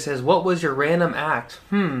 Wiggly says, what was your random act?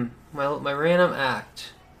 My random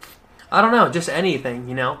act. I don't know. Just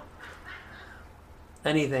anything,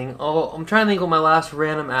 Anything. Oh, I'm trying to think of my last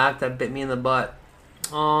random act that bit me in the butt.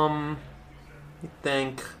 I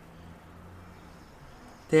think.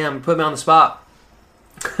 Damn, put me on the spot.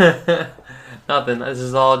 Nothing. This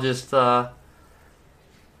is all just,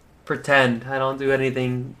 pretend. I don't do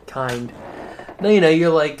anything kind. No, you're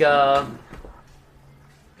like, I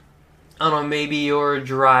don't know, maybe you're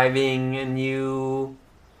driving and you,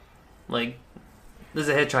 like, there's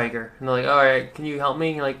a hitchhiker. And they're like, alright, can you help me?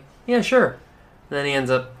 And you're like, yeah, sure. And then he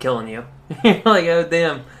ends up killing you. You're like, oh,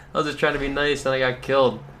 damn, I was just trying to be nice and I got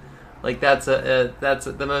killed. Like, that's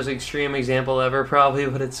the most extreme example ever, probably,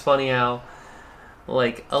 but it's funny how,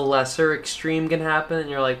 like, a lesser extreme can happen, and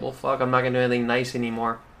you're like, well, fuck, I'm not gonna do anything nice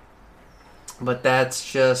anymore. But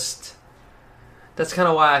that's kind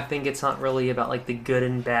of why I think it's not really about, like, the good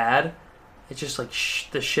and bad. It's just, like,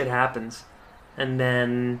 the shit happens. And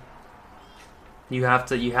then you have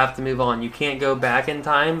to move on. You can't go back in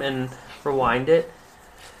time and rewind it.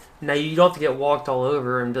 Now, you don't have to get walked all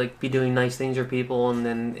over and be doing nice things for people, and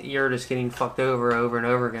then you're just getting fucked over and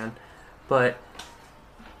over again. But,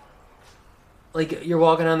 like, you're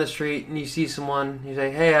walking down the street and you see someone, you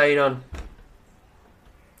say, hey, how you doing?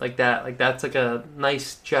 Like that. Like, that's like a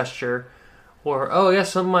nice gesture. Or, oh,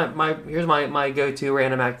 yes, here's my go-to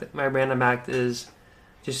random act. My random act is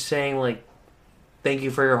just saying, like, thank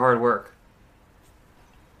you for your hard work.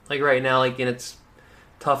 Like, right now, like, and it's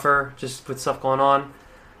tougher just with stuff going on.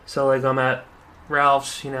 So, like, I'm at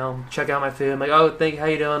Ralph's, check out my food. I'm like, oh, how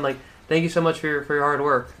you doing? Like, thank you so much for your hard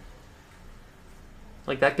work.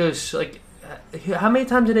 Like, that goes, like, how many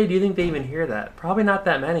times a day do you think they even hear that? Probably not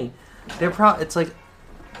that many. It's like,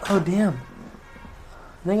 oh, damn.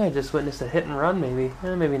 I think I just witnessed a hit and run, maybe.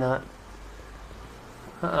 Maybe not.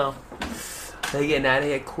 Uh-oh. They getting out of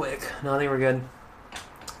here quick. No, I think we're good.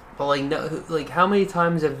 But, like, no, like, how many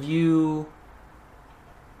times have you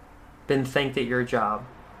been thanked at your job?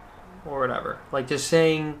 Or whatever. Like, just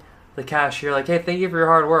saying the cashier, like, hey, thank you for your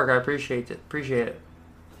hard work. I appreciate it.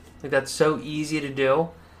 Like, that's so easy to do.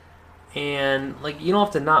 And, like, you don't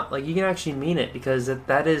have to not, like, you can actually mean it, because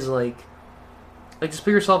that is, like, just put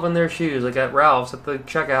yourself in their shoes. Like, at Ralph's, at the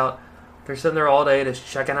checkout, they're sitting there all day just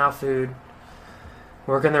checking out food,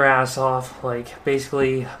 working their ass off, like,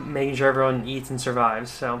 basically making sure everyone eats and survives.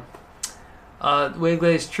 So,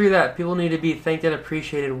 Wiggly, it's true that people need to be thanked and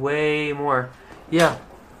appreciated way more. Yeah.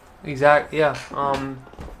 Exactly, yeah.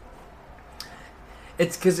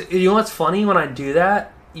 It's because, you know what's funny? When I do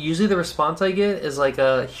that, usually the response I get is like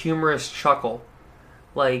a humorous chuckle.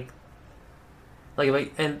 like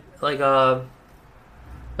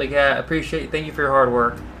yeah, appreciate, thank you for your hard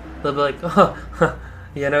work. They'll be like, oh,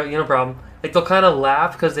 yeah, no problem. Like they'll kind of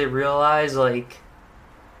laugh because they realize like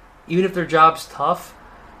even if their job's tough,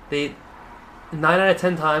 they 9 out of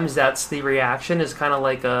 10 times that's the reaction is kind of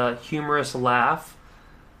like a humorous laugh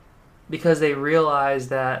because they realize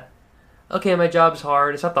that okay, my job's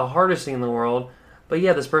hard. It's not the hardest thing in the world, but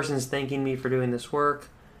yeah, this person's thanking me for doing this work.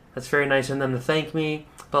 That's very nice of them to thank me,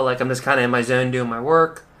 but like I'm just kind of in my zone doing my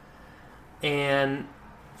work. And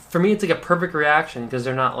for me, it's like a perfect reaction because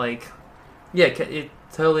they're not like, yeah, it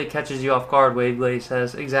totally catches you off guard. Wade Glaze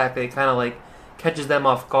says exactly. It kind of like catches them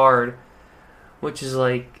off guard, which is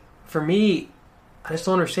like for me, I just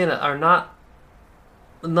don't understand it. Are not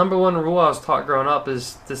the number one rule I was taught growing up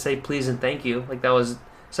is to say please and thank you. Like that was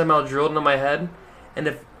somehow drilled into my head, and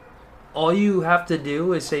if all you have to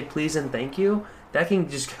do is say please and thank you, that can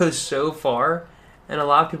just go so far, and a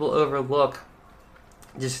lot of people overlook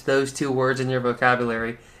just those two words in your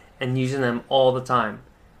vocabulary and using them all the time.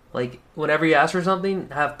 Like whenever you ask for something,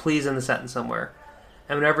 have please in the sentence somewhere,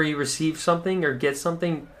 and whenever you receive something or get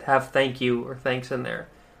something, have thank you or thanks in there.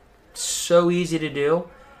 So easy to do,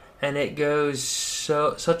 and it goes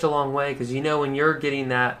such a long way because when you're getting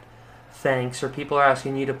that thanks or people are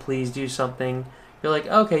asking you to please do something, you're like,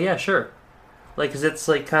 okay, yeah, sure. Like, because it's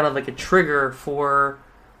like kind of like a trigger for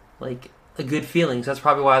like a good feeling. So that's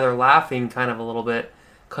probably why they're laughing kind of a little bit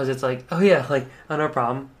because it's like, oh yeah, like oh no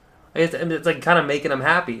problem. It's like kind of making them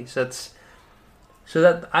happy. So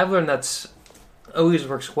that I've learned that's always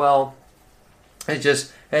works well. It's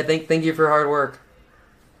just hey, thank you for hard work.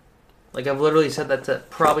 Like I've literally said that to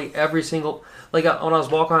probably every single when I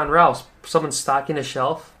was walking on Ralph's, someone's stocking a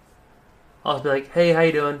shelf. I'll be like, hey, how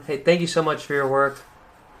you doing? Hey, thank you so much for your work.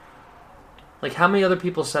 Like, how many other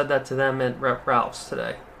people said that to them at Ralph's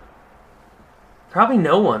today? Probably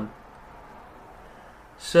no one.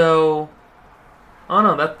 So, I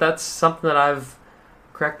don't know. That's something that I've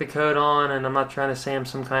cracked the code on, and I'm not trying to say I'm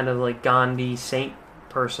some kind of like Gandhi saint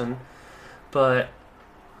person, but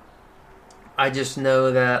I just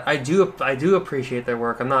know that I do appreciate their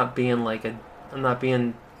work. I'm not being like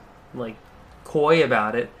coy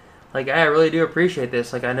about it. Like, I really do appreciate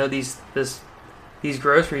this. Like, I know these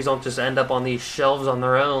groceries don't just end up on these shelves on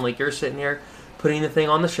their own. Like, you're sitting here putting the thing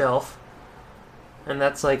on the shelf, and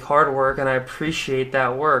that's, like, hard work, and I appreciate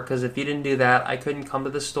that work, because if you didn't do that, I couldn't come to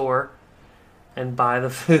the store and buy the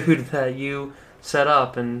food that you set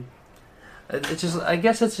up, and it's just, I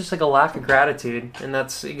guess it's just, like, a lack of gratitude, and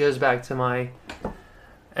it goes back to my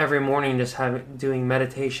every morning just doing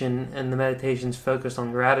meditation, and the meditation's focused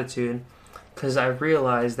on gratitude. Because I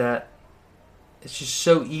realized that it's just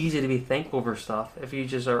so easy to be thankful for stuff. If you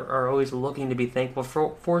just are always looking to be thankful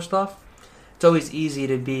for stuff, it's always easy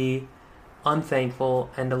to be unthankful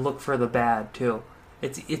and to look for the bad too.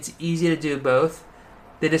 It's easy to do both.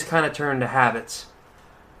 They just kind of turn to habits.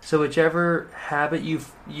 So whichever habit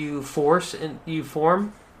you force and you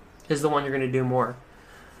form is the one you're going to do more.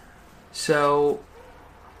 So,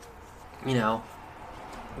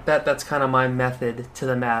 that's kind of my method to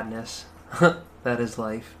the madness. That is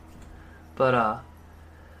life. But I'm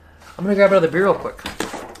gonna grab another beer real quick.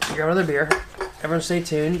 Grab another beer. Everyone stay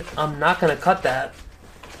tuned. I'm not gonna cut that.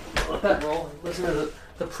 Let that roll. Listen to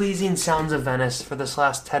the pleasing sounds of Venice for this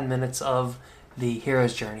last 10 minutes of the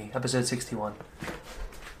Hero's Journey, episode 61.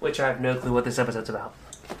 Which I have no clue what this episode's about.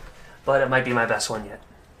 But it might be my best one yet.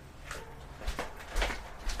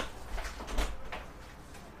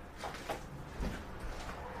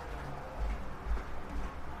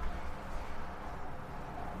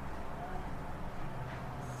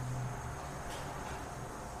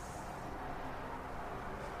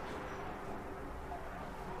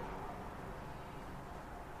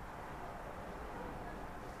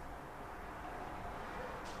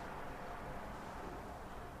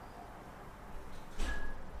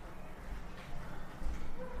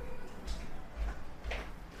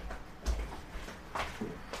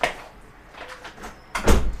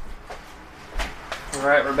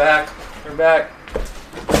 Alright, we're back.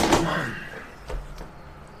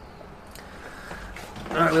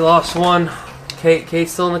 Alright, we lost one.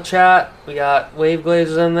 Kate's still in the chat. We got Wave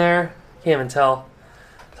Glazers in there. Can't even tell.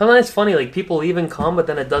 Sometimes it's funny, like people even come, but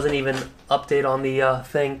then it doesn't even update on the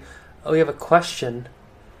thing. Oh, we have a question.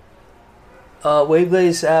 Wave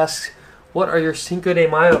Glaze asks, what are your Cinco de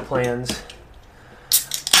Mayo plans?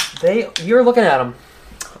 You're looking at them.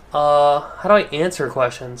 How do I answer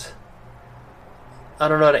questions? I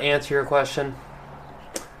don't know how to answer your question.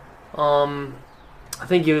 I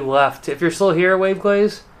think you left. If you're still here, Wave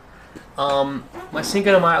Glaze, my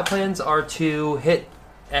Cinco de Mayo plans are to hit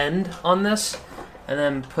end on this and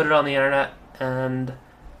then put it on the internet and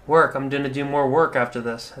work. I'm going to do more work after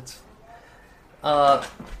this. Uh,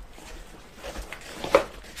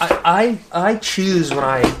 I choose when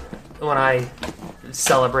I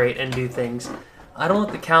celebrate and do things. I don't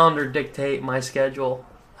let the calendar dictate my schedule.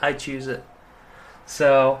 I choose it.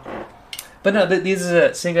 So, but no, these is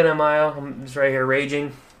a Cinco de Mayo. I'm just right here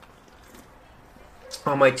raging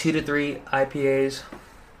on my 2 to 3 IPAs,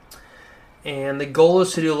 and the goal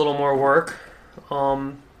is to do a little more work.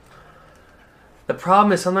 The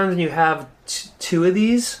problem is sometimes when you have two of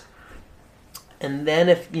these, and then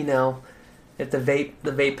if the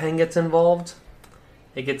vape pen gets involved,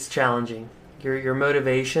 it gets challenging. Your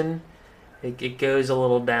motivation, it goes a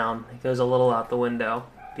little down. It goes a little out the window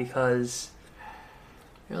because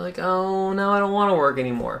you're like, oh, now I don't want to work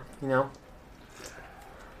anymore.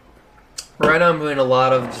 Right now I'm doing a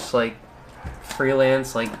lot of just like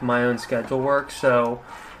freelance, like my own schedule work. So,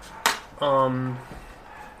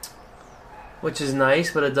 which is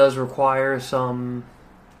nice, but it does require some,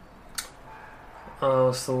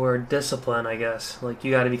 what's the word? Discipline, I guess. Like,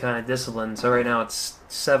 you got to be kind of disciplined. So right now it's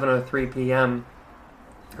 7:03 p.m.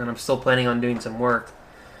 and I'm still planning on doing some work,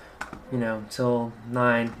 till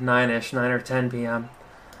 9-ish, 9 or 10 p.m.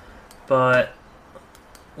 But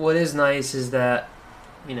what is nice is that,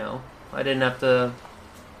 I didn't have to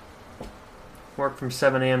work from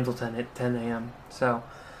 7 a.m. till 10 a.m. So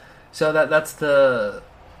that's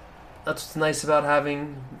what's nice about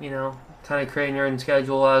having, kind of creating your own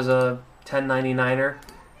schedule as a 1099er.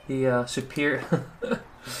 The superior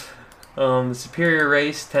the superior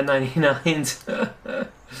race 1099s.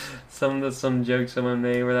 some jokes someone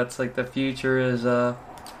made where that's like the future is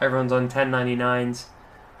everyone's on 1099s,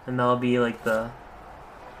 and they'll be like the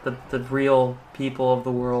real people of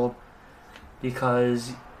the world,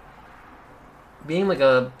 because being like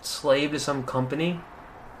a slave to some company,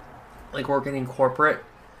 like working in corporate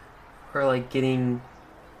or like getting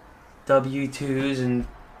W-2s and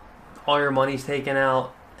all your money's taken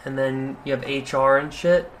out, and then you have HR and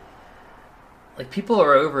shit. Like, people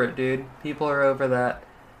are over it, dude. People are over that.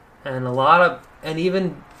 And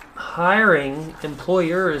even hiring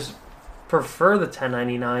employers prefer the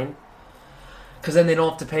 1099, because then they don't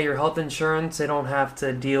have to pay your health insurance. They don't have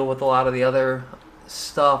to deal with a lot of the other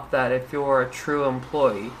stuff that if you're a true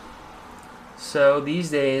employee. So these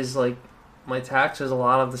days, like, my taxes, a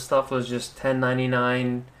lot of the stuff was just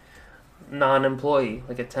 1099 non-employee,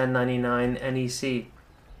 like a 1099 NEC,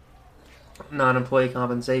 non-employee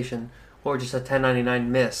compensation, or just a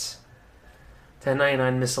 1099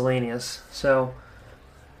 1099 miscellaneous. So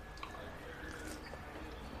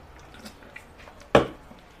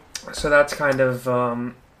that's kind of,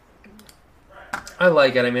 I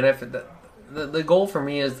like it. I mean, the goal for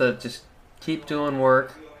me is to just keep doing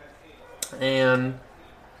work, and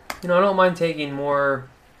I don't mind taking more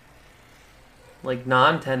like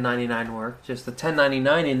non-1099 work, just the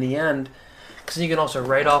 1099 in the end, because you can also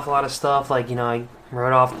write off a lot of stuff. Like, I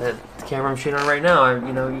wrote off the camera I'm shooting on right now. You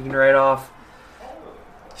can write off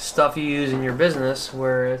stuff you use in your business,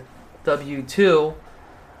 where W-2,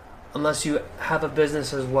 unless you have a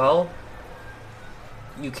business as well,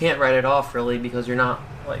 you can't write it off really, because you're not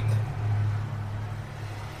like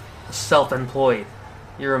self-employed.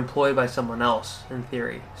 You're employed by someone else in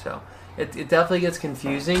theory. So it definitely gets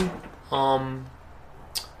confusing.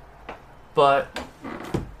 But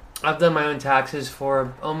I've done my own taxes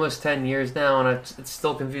for almost 10 years now, and it's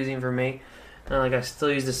still confusing for me. And like, I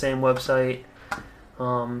still use the same website.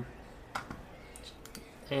 And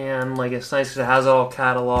like, it's nice because it has it all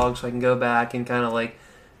cataloged, so I can go back and kind of like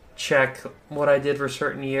check what I did for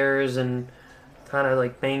certain years and kind of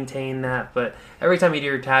like maintain that. But every time you do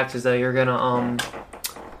your taxes, though, you're gonna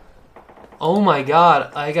oh my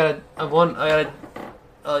god, every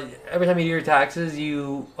time you do your taxes,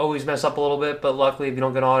 you always mess up a little bit, but luckily if you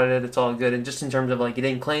don't get audited, it's all good. And just in terms of like, you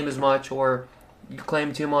didn't claim as much, or you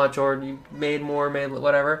claimed too much, or you made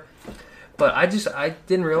whatever. But I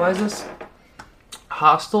didn't realize this.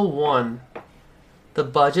 Hostel 1, the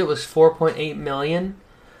budget was $4.8 million.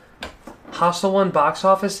 Hostel 1 box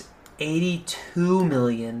office, $82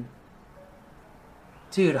 million.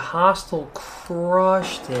 Dude, Hostel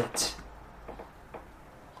crushed it.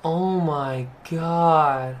 Oh my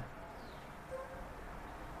god.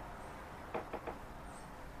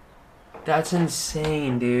 That's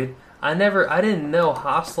insane, dude. I didn't know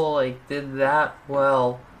Hostel like did that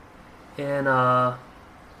well in the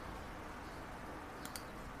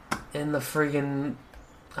friggin',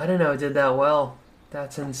 I didn't know it did that well.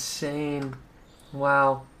 That's insane.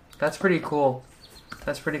 Wow. That's pretty cool.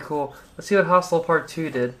 Let's see what Hostel Part 2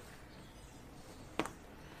 did.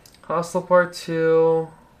 Hostel Part 2.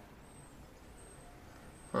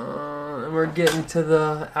 And we're getting to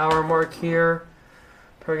the hour mark here.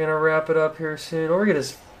 Probably gonna wrap it up here soon. Or we're gonna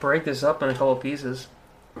just break this up in a couple pieces.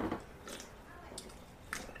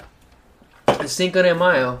 It's Cinco de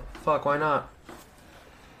Mayo. Fuck, why not?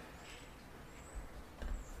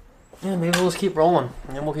 Yeah, maybe we'll just keep rolling.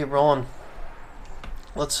 And we'll keep rolling.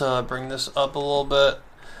 Let's bring this up a little bit.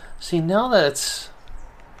 See, now that it's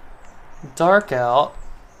dark out,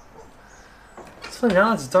 it's funny, now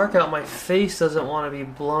that it's dark out, my face doesn't want to be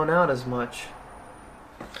blown out as much.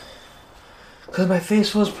 Because my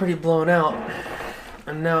face was pretty blown out,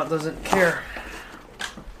 and now it doesn't care.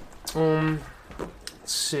 Let's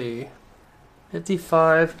see.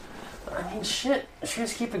 55. I mean, shit. Should I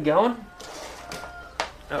just keep it going?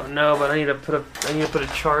 Oh no, but I need to put a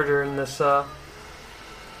charger in this bone.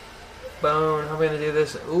 How am I gonna do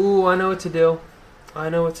this? Ooh, I know what to do.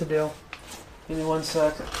 Give me 1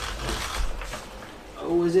 sec.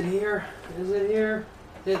 Oh, is it here?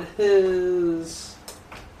 It is.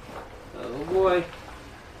 Oh boy.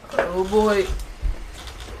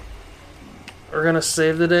 We're gonna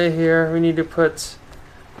save the day here. We need to put.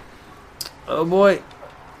 Oh boy.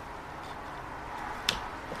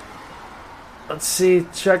 Let's see.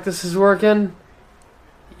 Check this is working.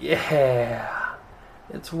 Yeah.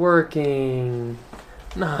 It's working.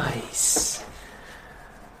 Nice.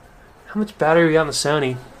 How much battery we got on the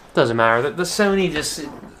Sony? Doesn't matter. The Sony just...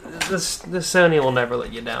 The Sony will never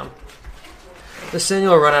let you down. The Sony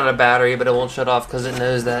will run out of battery, but it won't shut off because it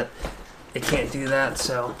knows that it can't do that,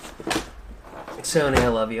 so... Sony, I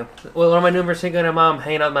love you. Well, what am I doing for Cinco de Mayo? I'm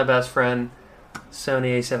hanging out with my best friend,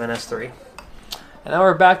 Sony A7S III. And now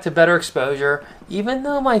we're back to better exposure, even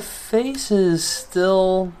though my face is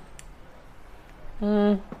still...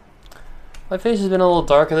 My face has been a little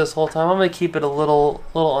darker this whole time. I'm going to keep it a little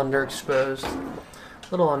underexposed.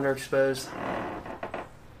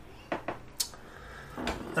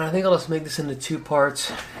 And I think I'll just make this into 2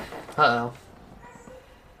 parts. Uh-oh.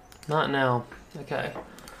 Not now. Okay.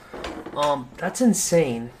 That's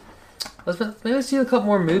insane. Maybe let's do a couple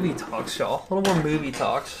more movie talks, y'all. A little more movie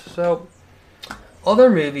talks. So,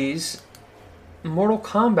 other movies, Mortal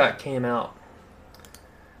Kombat came out.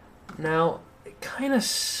 Now, it kind of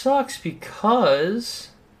sucks because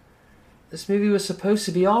this movie was supposed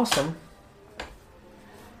to be awesome.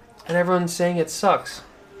 And everyone's saying it sucks.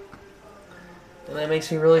 And that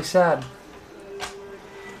makes me really sad.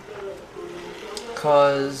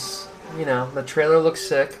 Because, you know, the trailer looks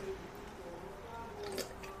sick.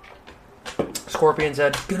 Scorpion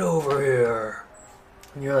said, "Get over here."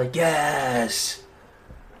 And you're like, yes!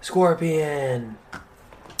 Scorpion!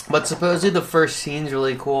 But supposedly the first scene's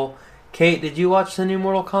really cool. Kate, did you watch the new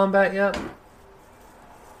Mortal Kombat yet?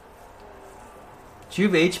 Do you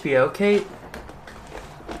have HBO, Kate?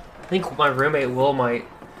 I think my roommate Will might.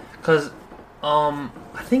 Because, I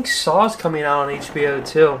think Saw's coming out on HBO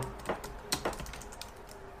too.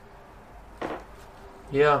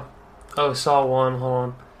 Yeah. Oh, Saw 1, hold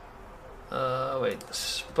on. Wait.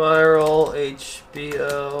 Spiral,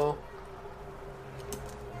 HBO.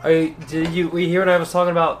 Were you hear when I was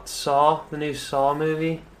talking about Saw? The new Saw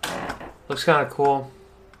movie? Looks kind of cool.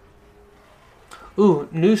 Ooh,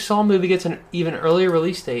 new Saw movie gets an even earlier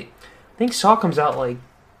release date. I think Saw comes out like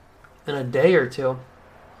in a day or two.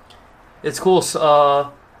 It's cool.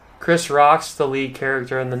 Chris Rock's the lead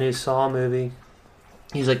character in the new Saw movie.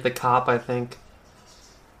 He's like the cop, I think.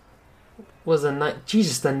 Was the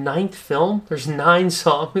 9th film? There's 9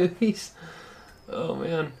 Saw movies. Oh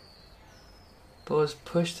man. But was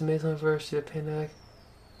pushed to May 21st due to pandemic.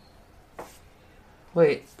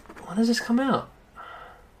 Wait, when does this come out?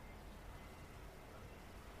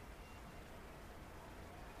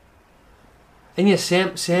 And yeah,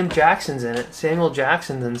 Sam Jackson's in it. Samuel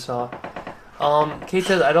Jackson's in Saw. Kate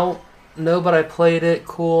says, I don't know, but I played it.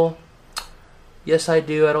 Cool. Yes, I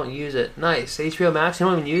do. I don't use it. Nice. HBO Max, you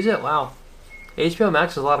don't even use it? Wow. HBO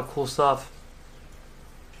Max has a lot of cool stuff.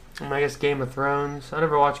 I guess Game of Thrones. I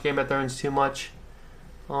never watched Game of Thrones too much.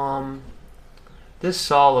 This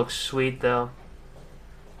Saw looks sweet, though.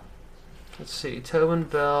 Let's see. Tobin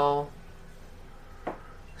Bell.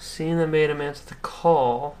 Scene that made him answer the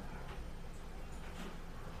call.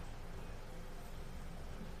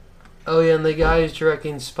 Oh yeah, and the guy who's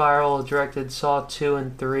directing Spiral directed Saw 2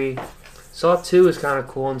 and 3. Saw 2 was kind of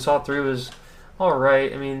cool, and Saw 3 was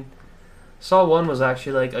alright. I mean, Saw 1 was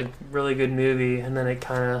actually like a really good movie, and then it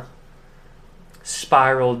kind of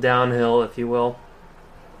spiraled downhill, if you will.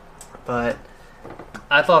 But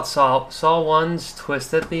I thought Saw 1's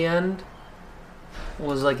twist at the end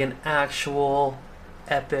was like an actual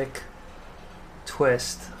epic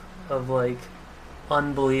twist of like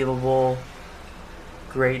unbelievable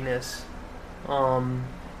greatness.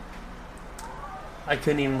 I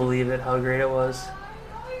couldn't even believe it, how great it was.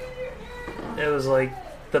 It was like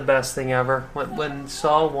the best thing ever. When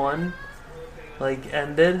Saw 1 like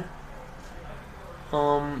ended,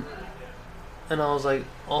 and I was like,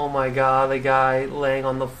 oh my god, the guy laying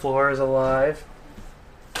on the floor is alive.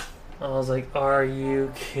 I was like, are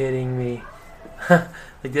you kidding me? Like,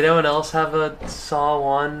 did anyone else have a Saw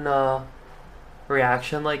 1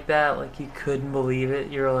 reaction like that? Like, you couldn't believe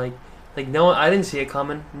it. You were like no one, I didn't see it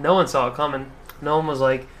coming. No one saw it coming. No one was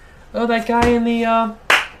like, oh, that guy in the, oh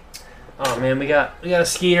man, we got a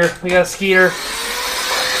Skeeter. We got a Skeeter.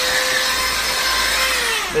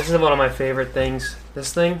 This is one of my favorite things.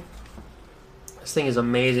 This thing is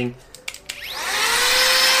amazing.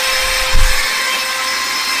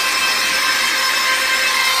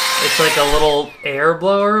 It's like a little air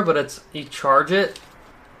blower, but you charge it,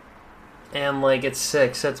 and like it's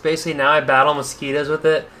sick. So it's basically, now I battle mosquitoes with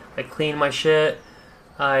it. I clean my shit.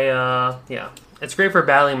 Yeah, it's great for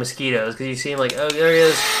battling mosquitoes because you see him like, oh, there he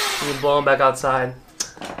is, and you blow him back outside.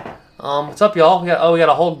 What's up, y'all? We got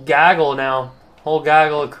a whole gaggle now, whole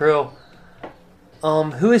gaggle of crew.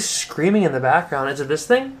 Who is screaming in the background? Is it this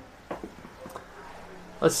thing?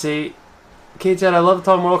 Let's see. Kate said, I love to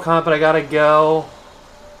talk Mortal Kombat, but I gotta go.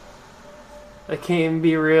 I can't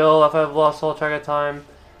be real if I've lost all track of time.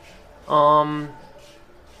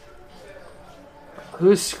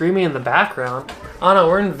 Who's screaming in the background? Oh no,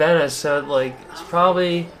 we're in Venice, so like it's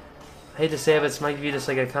probably, I hate to say it, but it might be just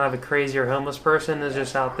like a kind of a crazier homeless person is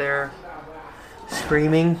just out there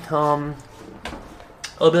screaming. It'll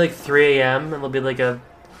be like 3 a.m. and it'll be like a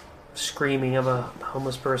screaming of a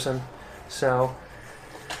homeless person. So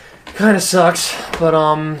kind of sucks, but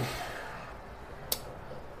I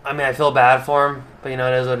mean, I feel bad for him, but you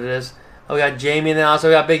know, it is what it is. Oh, we got Jamie in the house. We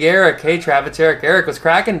got Big Eric. Hey, Travis, Eric. Eric, what's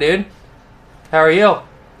cracking, dude? How are you?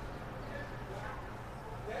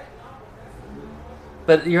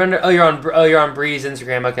 But you're on Bree's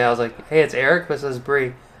Instagram. Okay, I was like, hey, it's Eric. This is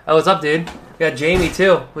Bree. Oh, what's up, dude? We got Jamie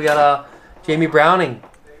too. We got Jamie Browning.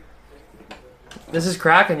 This is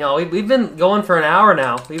cracking, y'all. We've been going for an hour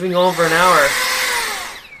now. We've been going for an hour.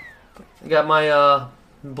 I got my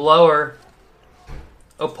blower.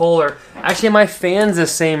 Opolar. Actually, my fan's the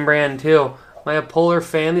same brand too. My Opolar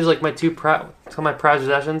fan. These are like my two prized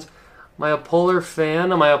possessions. My Opolar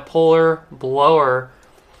fan and my Opolar blower.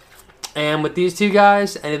 And with these two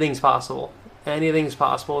guys, anything's possible. Anything's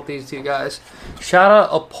possible with these two guys. Shout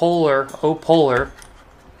out Opolar.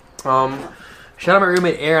 Shout out my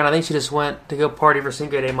roommate Erin. I think she just went to go party for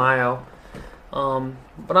Cinco de Mayo.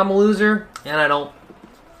 But I'm a loser and I don't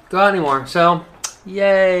go out anymore. So,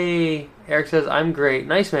 yay! Eric says, I'm great.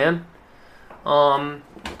 Nice, man. What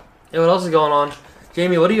else is going on?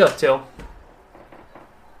 Jamie, what are you up to?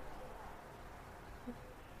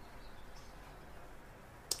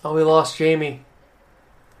 Oh, we lost Jamie.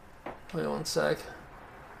 Wait one sec.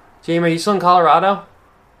 Jamie, are you still in Colorado?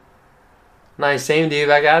 Nice, same dude.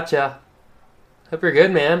 Back at ya. Hope you're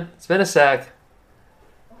good, man. It's been a sec.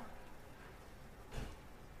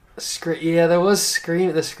 Yeah, there was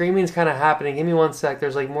scream. The screaming's kind of happening. Give me one sec.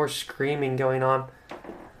 There's like more screaming going on.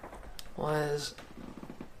 Oh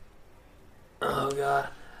god.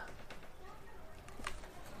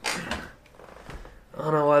 I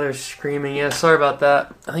don't know why they're screaming. Yeah, sorry about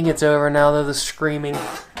that. I think it's over now though, the screaming.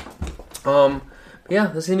 Yeah,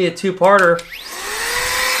 this is gonna be a two-parter.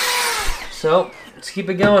 So let's keep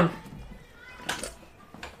it going.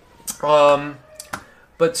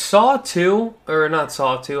 But Saw 2, or not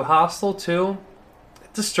Saw 2, Hostel 2,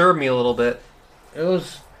 it disturbed me a little bit. It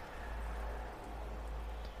was...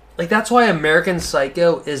 like, that's why American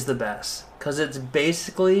Psycho is the best. Because it's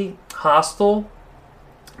basically Hostel,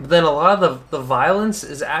 but then a lot of the violence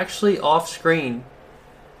is actually off-screen.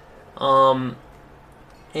 And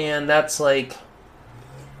that's like...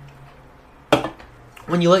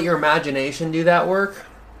 when you let your imagination do that work,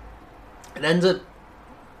 it ends up...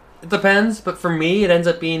 it depends, but for me, it ends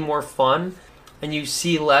up being more fun, and you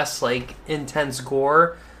see less, like, intense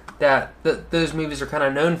gore that those movies are kind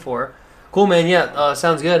of known for. Cool, man. Yeah,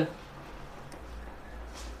 sounds good.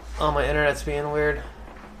 Oh, my internet's being weird.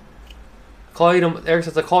 Eric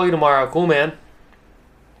says, I'll call you tomorrow. Cool, man.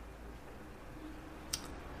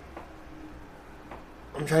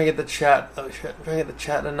 I'm trying to get the chat. Oh, shit. I'm trying to get the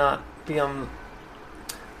chat to not be on...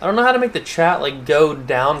 I don't know how to make the chat, like, go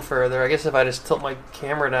down further. I guess if I just tilt my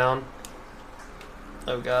camera down.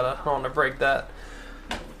 Oh, God, I don't want to break that.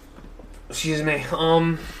 Excuse me.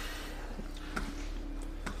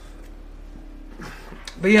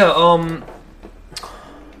 But yeah,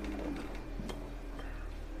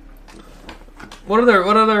 what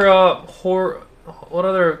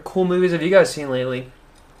other cool movies have you guys seen lately?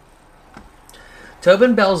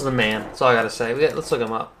 Tobin Bell's the man. That's all I gotta say. Let's look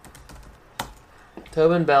him up.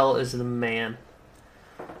 Tobin Bell is the man.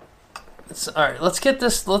 All right, let's get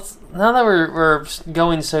this. Now that we're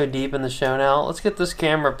going so deep in the show now, let's get this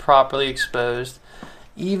camera properly exposed.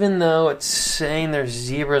 Even though it's saying there's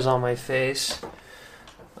zebras on my face,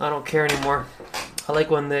 I don't care anymore. I like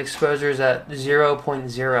when the exposure is at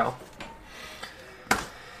 0.0.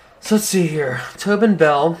 So let's see here. Tobin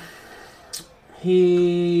Bell.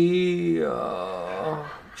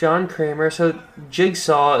 John Kramer. So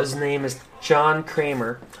Jigsaw, his name is John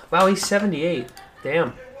Kramer. Wow, he's 78.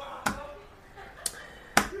 Damn.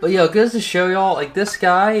 But yeah, it goes to show y'all, like, this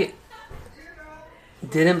guy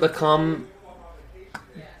didn't become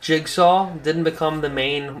Jigsaw, didn't become the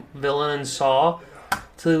main villain in Saw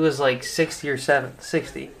till he was like 60 or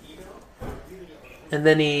 60. And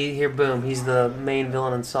then here, boom, he's the main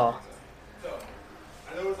villain in Saw.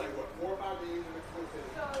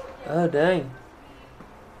 Oh, dang.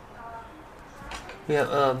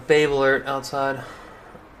 Yeah, Babe Alert outside.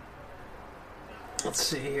 Let's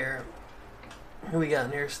see here. Who we got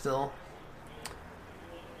in here still?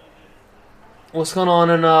 What's going on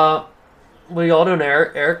in, what are y'all doing,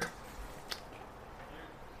 Eric?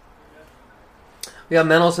 We got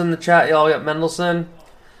Mendelson in the chat, y'all. We got Mendelson.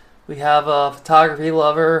 We have a photography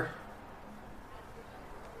lover.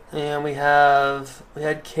 And we had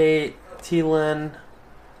Kate, T. Lynn.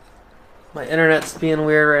 My internet's being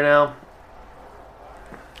weird right now.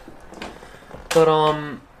 But,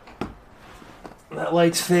 that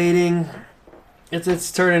light's fading.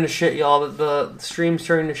 It's turning to shit, y'all. The stream's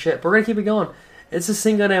turning to shit. But we're gonna keep it going. It's the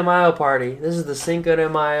Cinco de Mayo party. This is the Cinco de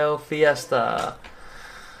Mayo fiesta.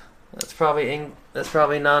 That's probably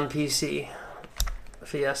non-PC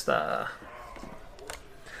fiesta.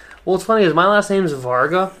 Well, what's funny is my last name is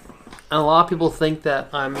Varga, and a lot of people think that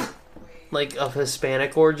I'm like of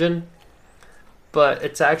Hispanic origin, but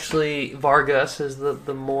it's actually Vargas is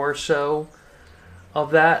the more so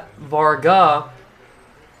of that. Varga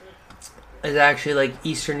is actually like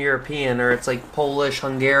Eastern European, or it's like Polish,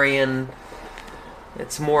 Hungarian.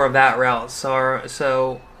 It's more of that route.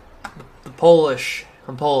 So the Polish,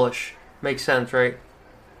 I'm Polish. Makes sense, right?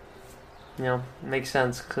 You know, makes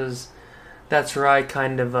sense because that's where I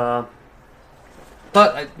kind of.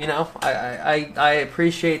 But you know, I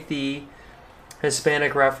appreciate the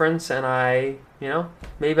Hispanic reference, and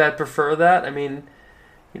maybe I prefer that. I mean,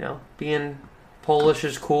 you know, being Polish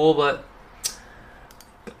is cool, but.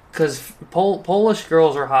 Because Polish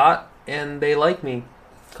girls are hot, and they like me.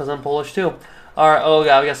 Because I'm Polish, too. Alright, oh,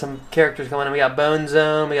 yeah, we got some characters coming in. We got Bone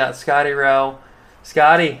Zone, we got Scotty Rowe.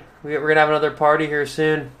 Scotty, we're going to have another party here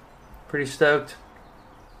soon. Pretty stoked.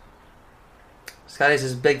 Scotty's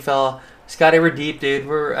this big fella. Scotty, we're deep, dude.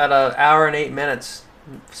 We're at an hour and 8 minutes.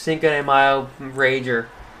 Cinco de Mayo Rager.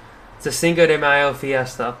 It's a Cinco de Mayo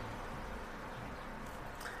fiesta.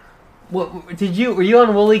 What, were you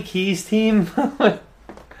on Willie Key's team?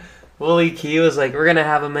 Willie Key was like, we're going to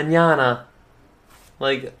have a mañana.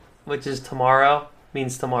 Like, which is tomorrow.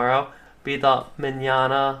 Means tomorrow. But he thought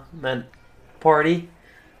mañana meant party.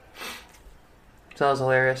 So that was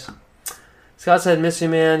hilarious. Scott said, miss you,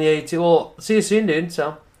 man. Yeah, you too. Well, see you soon, dude.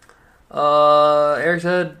 So, Eric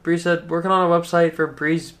said, Bree said, working on a website for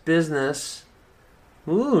Bree's business.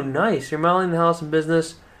 Ooh, nice. You're modeling the house and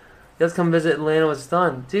business. You have to come visit Atlanta when it's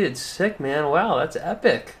done. Dude, it's sick, man. Wow, that's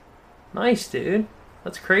epic. Nice, dude.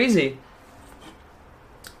 That's crazy.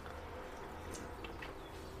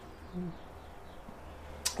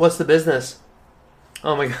 What's the business?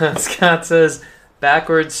 Oh my god, Scott says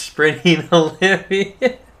backwards sprinting Olympian.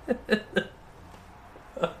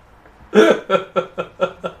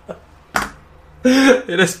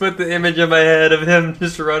 It just put the image in my head of him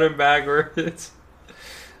just running backwards.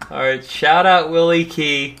 Alright, shout out Willie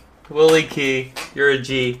Key. Willie Key, you're a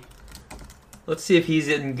G. Let's see if he's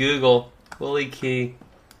in Google. Willie Key.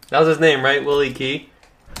 That was his name, right? Willie Key.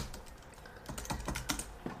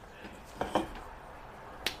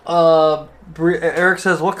 Eric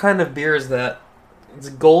says, what kind of beer is that? It's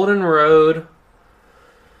Golden Road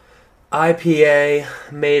IPA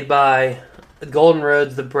made by Golden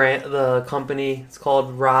Road's the brand, the company. It's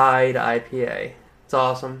called Ride IPA. It's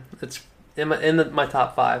awesome. It's in my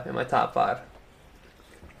top 5. In my top 5.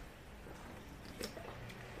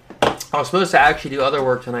 I was supposed to actually do other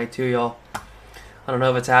work tonight too, y'all. I don't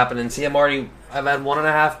know if it's happening. See, I've had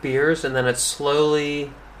 1.5 beers, and then it's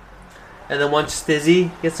slowly, and then once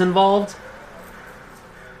Stizzy gets involved,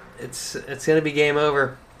 it's gonna be game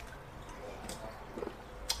over.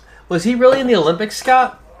 Was he really in the Olympics,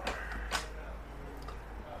 Scott?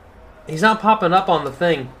 He's not popping up on the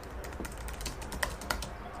thing.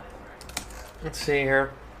 Let's see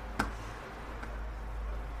here.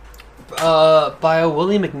 Bio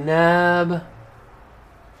Willie McNabb.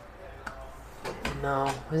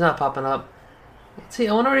 No, he's not popping up. Let's see,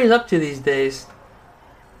 I wonder what he's up to these days.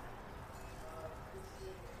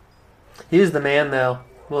 He was the man, though.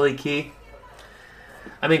 Willie Key.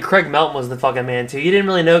 I mean, Craig Melton was the fucking man, too. You didn't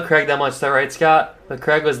really know Craig that much, though, right, Scott? But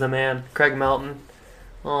Craig was the man. Craig Melton.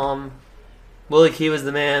 Willie Key was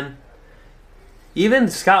the man. Even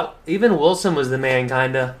Wilson was the man,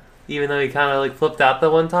 kinda. Even though he kinda, like, flipped out the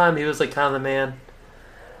one time, he was, like, kinda the man.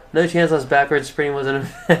 No Chance Less Backwards Spring was an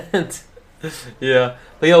event. Yeah.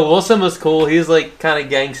 But, yo, Wilson was cool. He was, like, kinda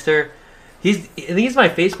gangster. I think he's my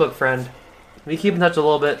Facebook friend. We keep in touch a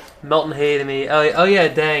little bit. Melton hated me. Oh yeah,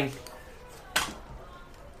 dang.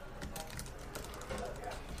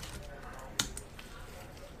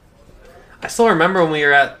 I still remember when we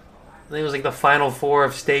were at, I think it was like the Final Four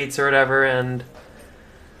of states or whatever, and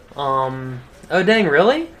oh dang,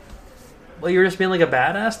 really? Well, you were just being like a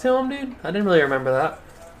badass to him, dude? I didn't really remember that.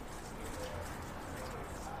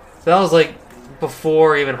 That was like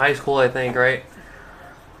before even high school, I think, right?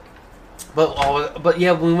 But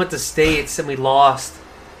yeah, when we went to states and we lost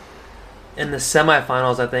in the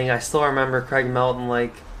semifinals, I think I still remember Craig Melton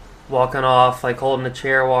like walking off, like holding a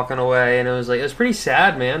chair, walking away, and it was pretty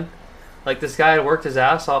sad, man. Like this guy had worked his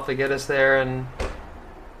ass off to get us there, and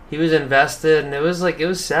he was invested, and it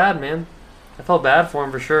was sad, man. I felt bad for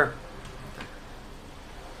him for sure.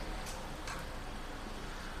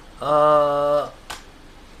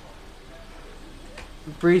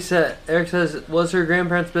 Bree Eric says, was her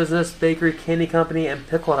grandparents' business, bakery, candy company, and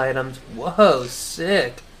pickled items. Whoa,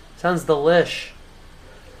 sick. Sounds delish.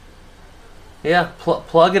 Yeah,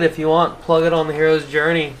 plug it if you want. Plug it on the hero's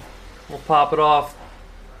journey. We'll pop it off.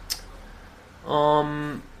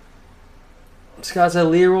 Scott said,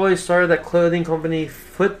 Leroy started that clothing company,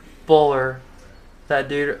 Footballer. That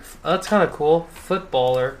dude, that's kind of cool.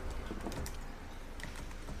 Footballer.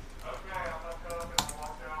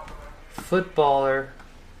 Footballer.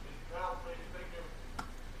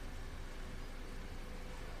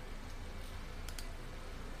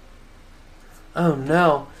 Oh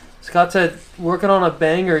no. Scott said, working on a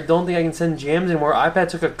banger. Don't think I can send jams anymore. iPad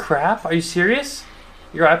took a crap? Are you serious?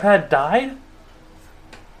 Your iPad died?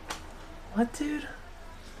 What, dude?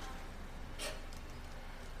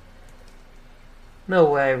 No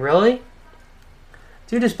way, really?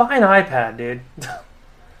 Dude, just buy an iPad, dude.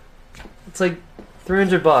 It's like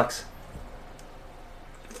 $300.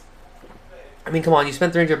 I mean, come on, you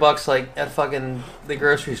spent $300 like at fucking the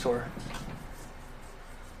grocery store.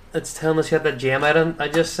 Let's tell us you have that jam item I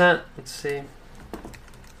just sent. Let's see.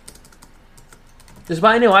 Just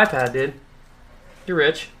buy a new iPad, dude. You're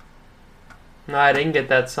rich. No, I didn't get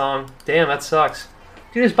that song. Damn, that sucks.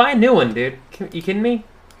 Dude, just buy a new one, dude. You kidding me?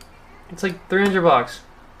 It's like $300.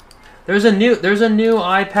 There's a new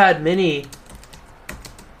iPad Mini.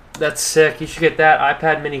 That's sick. You should get that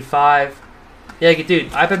iPad Mini 5. Yeah,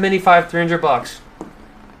 dude, iPad Mini 5, $300.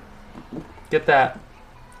 Get that.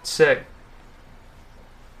 Sick.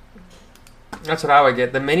 That's what I would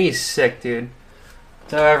get. The Mini's sick, dude.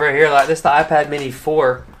 So over here, like this is the iPad Mini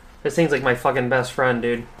 4. This thing's like my fucking best friend,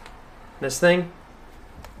 dude. This thing,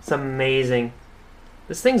 it's amazing.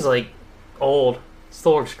 This thing's like old.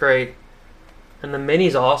 Still works great. And the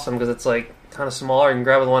Mini's awesome because it's like kind of smaller. You can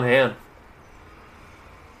grab it with one hand.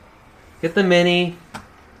 Get the Mini.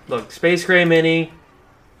 Look, Space Gray Mini.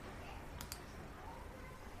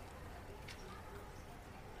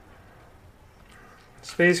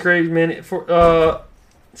 Space Gray Mini for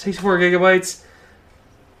 64 gigabytes.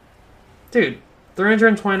 Dude,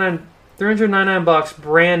 $399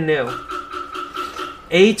 brand new.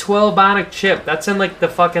 A12 Bionic chip. That's in like the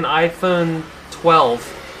fucking iPhone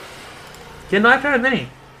 12. Get an iPad Mini.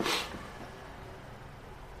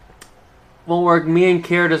 Won't work. Me and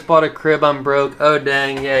Kara just bought a crib. I'm broke. Oh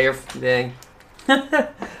dang, yeah, you're dang.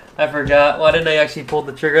 I forgot. Well, I didn't know you actually pulled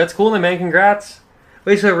the trigger. That's cool, man. Congrats.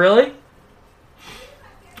 Wait, so really?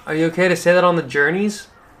 Are you okay to say that on the journeys?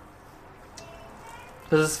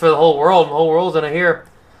 Because it's for the whole world. The whole world's gonna hear.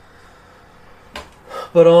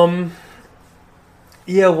 But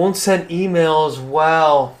yeah, won't send emails.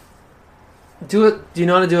 Wow. Do it. Do you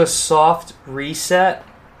know how to do a soft reset?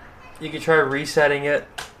 You could try resetting it.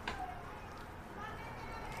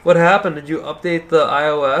 What happened? Did you update the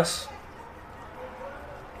iOS?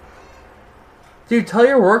 Dude, tell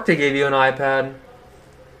your work they gave you an iPad.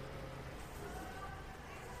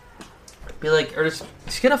 Be like, or just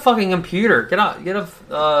get a fucking computer. Just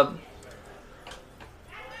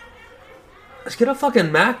get a fucking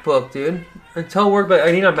MacBook, dude. And tell work, but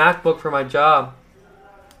I need a MacBook for my job.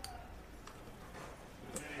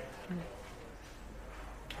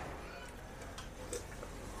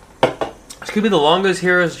 could be the longest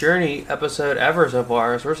Hero's Journey episode ever so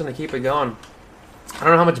far, so we're just going to keep it going. I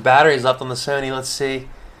don't know how much battery is left on the Sony. Let's see.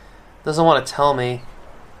 Doesn't want to tell me.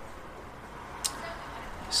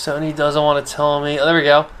 Sony doesn't want to tell me. Oh, there we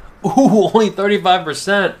go. Ooh, only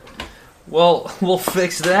 35%. Well, we'll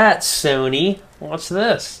fix that, Sony. Watch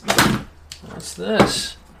this. What's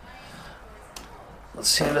this? Let's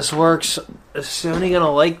see if this works. Is Sony going to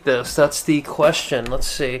like this? That's the question. Let's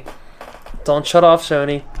see. Don't shut off,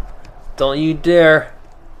 Sony. Don't you dare.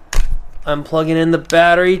 I'm plugging in the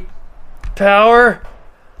battery power.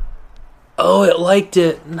 Oh, it liked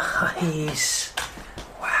it. Nice.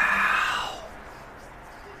 Wow.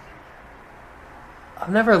 I've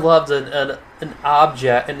never loved an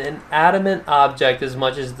object, an inanimate object as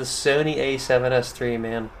much as the Sony a7S III,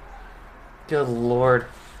 man. Good lord.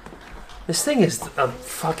 This thing is a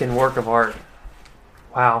fucking work of art.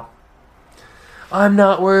 Wow. I'm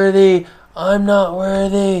not worthy. I'm not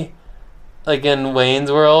worthy. Like in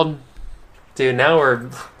Wayne's World. Dude, now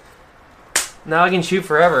I can shoot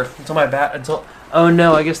forever until oh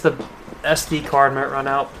no, I guess the SD card might run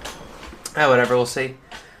out. Oh, whatever, we'll see.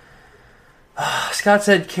 Scott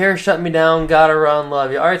said, Care shut me down, gotta run,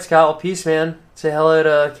 love you. Alright, Scott, well, peace, man. Say hello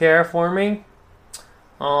to Care for me.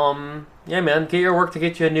 Yeah, man, get your work to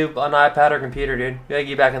get you an iPad or computer, dude. Gotta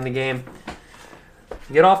get back in the game.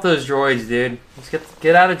 Get off those droids, dude. Let's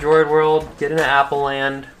get out of Droid World, get into Apple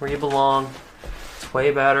Land, where you belong. It's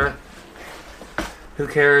way better. Who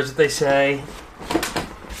cares what they say?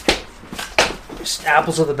 Just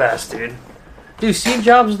apples are the best, dude. Dude, Steve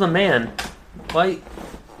Jobs is the man. Why?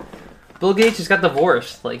 Bill Gates just got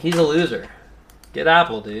divorced. Like, he's a loser. Get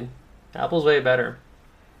Apple, dude. Apple's way better.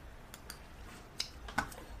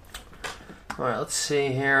 Alright, let's see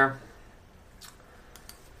here.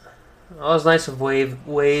 Oh, it was nice of Wave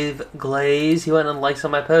Glaze. He went and liked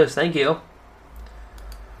some of my posts. Thank you.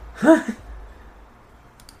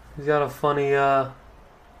 He's got a funny,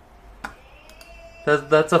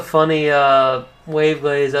 That's a funny, Wave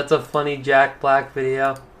Glaze. That's a funny Jack Black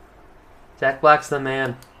video. Jack Black's the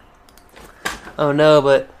man. Oh no,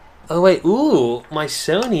 but... Oh wait, ooh! My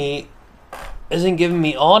Sony isn't giving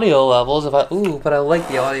me audio levels. But I like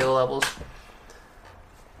the audio levels.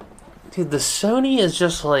 Dude, the Sony is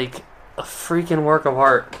just like a freaking work of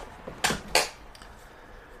art.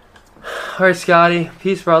 Alright, Scotty.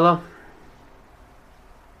 Peace, brother.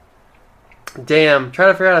 Damn. Try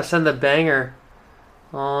to figure out how to send the banger.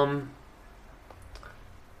 I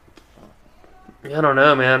don't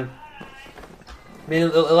know, man. I mean,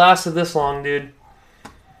 it lasted this long, dude.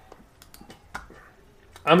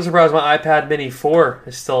 I'm surprised my iPad Mini 4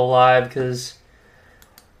 is still alive, because...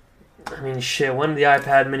 I mean, shit, when did the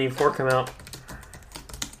iPad Mini 4 come out?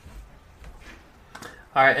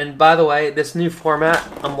 Alright, and by the way, this new format,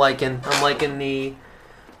 I'm liking the...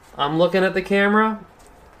 I'm looking at the camera,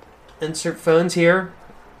 insert phones here,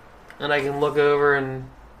 and I can look over and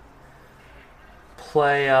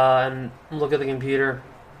play, and look at the computer.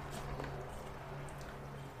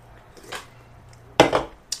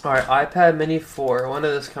 Alright, iPad Mini 4, when did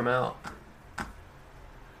this come out?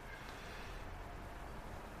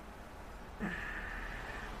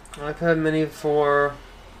 iPad Mini 4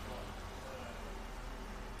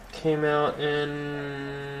 came out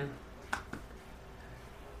in...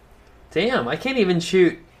 Damn, I can't even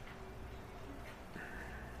shoot.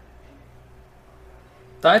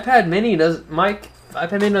 The iPad Mini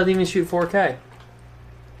iPad Mini doesn't even shoot 4K.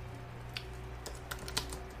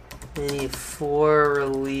 Mini 4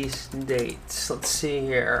 release dates. Let's see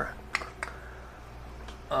here.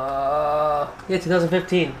 Yeah,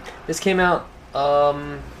 2015. This came out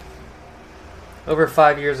over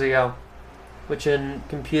 5 years ago, which in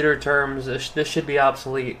computer terms, this should be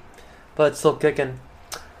obsolete, but it's still kicking.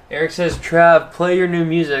 Eric says, Trav, play your new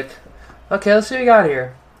music. Okay, let's see what we got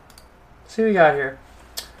here. Let's see what we got here.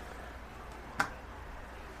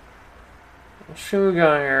 Let's see what we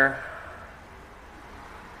got here.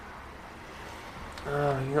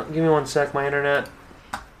 Give me 1 sec, my internet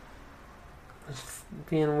is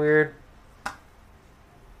being weird.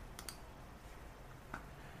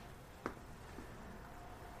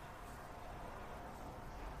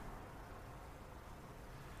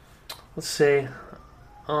 Let's see.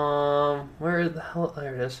 Where the hell?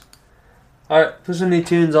 There it is. Alright, put some new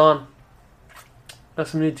tunes on. Got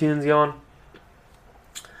some new tunes going.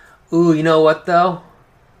 Ooh, you know what though?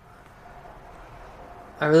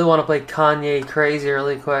 I really want to play Kanye Crazy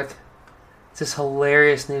really quick. It's this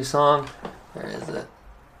hilarious new song. Where is it?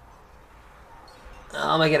 Oh,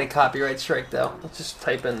 I might get a copyright strike though. Let's just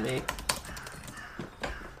type in the...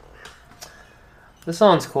 This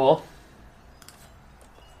song's cool.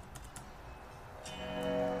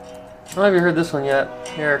 don't know if you heard this one yet,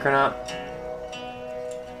 Eric, or not.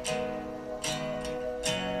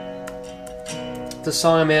 It's a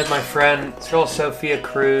song I made with my friend. It's called Sophia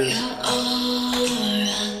Cruz.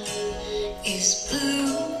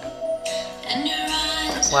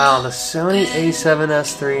 Wow, the Sony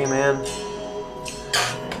A7S III, man.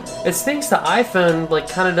 It stinks the iPhone like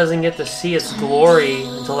kind of doesn't get to see its glory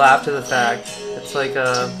until after the fact. It's like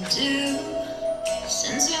the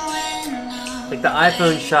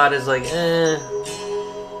iPhone shot is like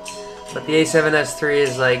but the A7S III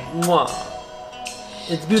is like mwah.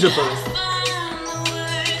 It's beautiful.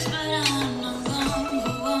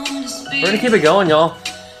 We're gonna keep it going, y'all.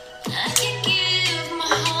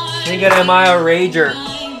 Then get Am I a Rager?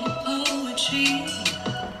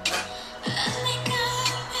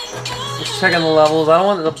 Just checking the levels. I don't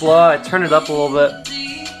want it to blow. I turned it up a little bit.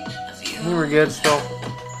 I think we're good still.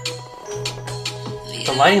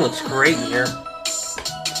 The lighting looks great in here.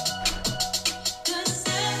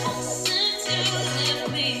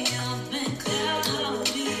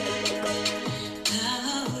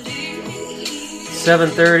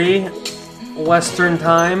 $7:30 Western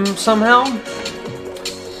time somehow. I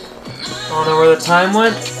don't know where the time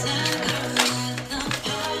went.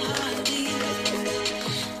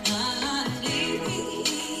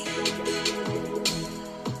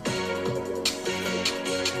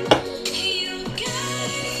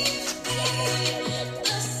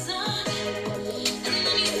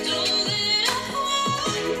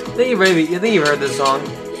 I think you've heard this song.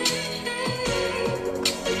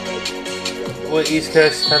 What, East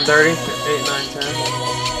Coast, 10:30? 8, 9,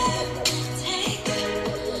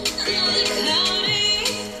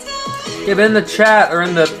 10. Yeah, but in the chat or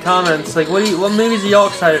in the comments, like, what movies are y'all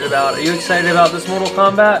excited about? Are you excited about this Mortal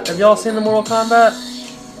Kombat? Have y'all seen the Mortal Kombat?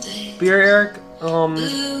 Beer, Eric? I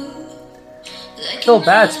feel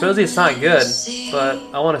bad. Supposedly it's not good, but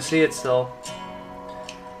I want to see it still.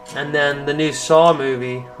 And then the new Saw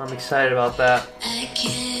movie. I'm excited about that.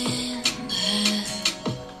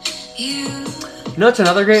 You know what's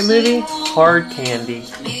another great movie? Hard Candy.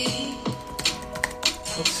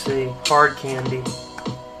 Let's see. Hard Candy.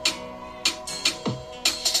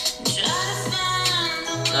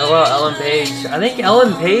 Oh well, Ellen Page. I think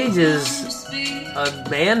Ellen Page is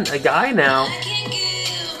a guy now.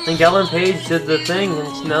 I think Ellen Page did the thing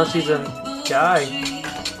and now she's a guy.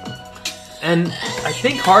 And I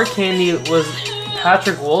think Hard Candy was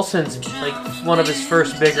Patrick Wilson's, like, one of his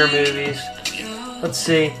first bigger movies. Let's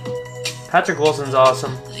see. Patrick Wilson's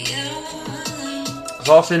awesome. There's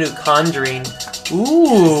also a new Conjuring.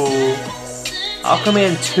 Ooh!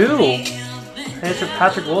 Aquaman 2.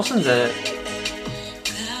 Patrick Wilson's in it.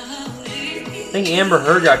 I think Amber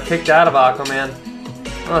Heard got kicked out of Aquaman.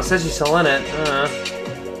 Oh, it says she's still in it.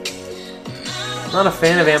 I'm not a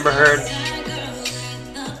fan of Amber Heard.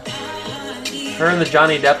 Her and the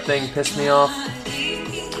Johnny Depp thing pissed me off.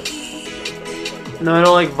 No, I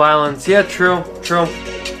don't like violence. Yeah, true.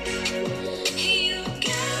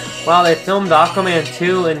 Wow, they filmed Aquaman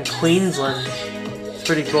 2 in Queensland. It's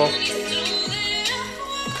pretty cool.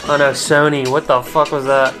 Oh no, Sony. What the fuck was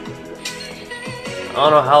that? I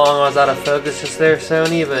don't know how long I was out of focus just there,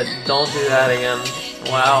 Sony, but don't do that again.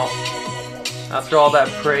 Wow. After all that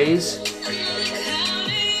praise.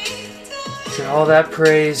 After all that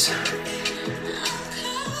praise.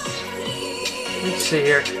 Let's see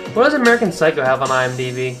here. What does American Psycho have on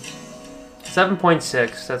IMDb?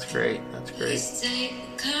 7.6. That's great. That's great.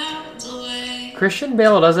 Christian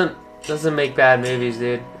Bale doesn't make bad movies,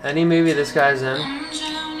 dude. Any movie this guy's in.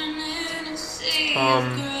 Let's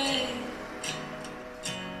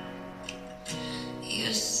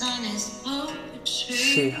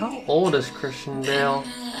see, how old is Christian Bale?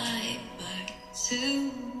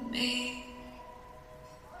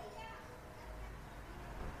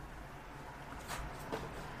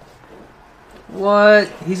 What?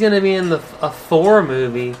 He's gonna be in a Thor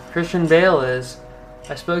movie. Christian Bale is.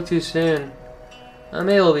 I spoke too soon.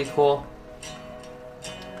 Maybe it'll be cool.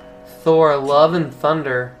 Thor: Love and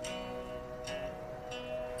Thunder.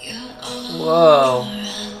 Whoa.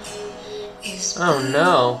 Oh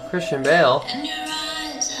no, Christian Bale.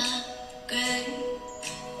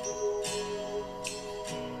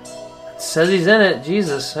 It says he's in it.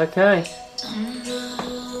 Jesus. Okay.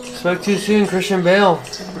 Spoke too soon, Christian Bale.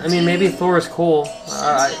 I mean, maybe Thor is cool.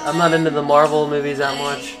 I'm not into the Marvel movies that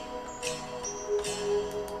much.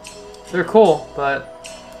 They're cool, but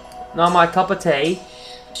not my cup of tea.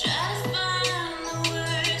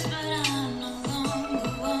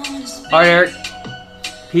 Alright, Eric.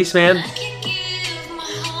 Peace, man.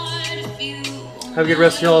 Have a good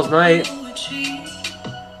rest of y'all's night.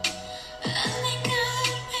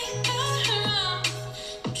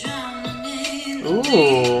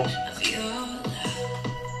 Ooh.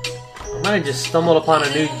 I might have just stumbled upon a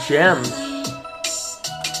new gem.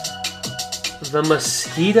 The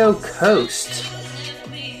Mosquito Coast.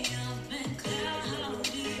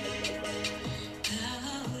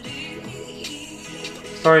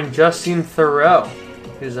 Starring Justine Theroux,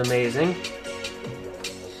 who's amazing.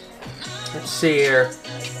 Let's see here.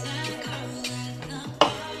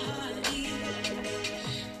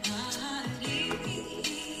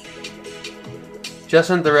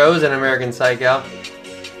 Justine Theroux is an American Psycho.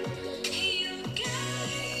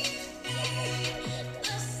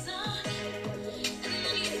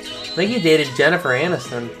 I think he dated Jennifer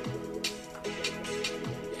Aniston.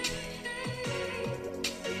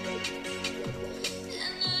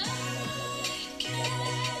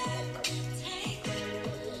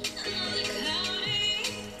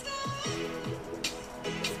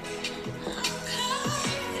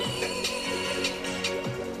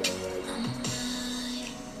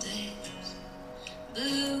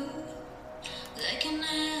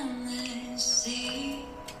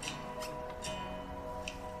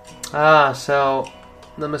 So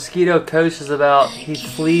the Mosquito Coast is about he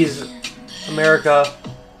flees America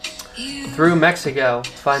through Mexico to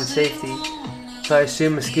find safety. So I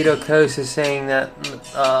assume Mosquito Coast is saying that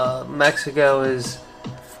Mexico is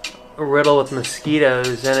riddled with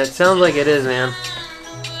mosquitoes, and it sounds like it is, man.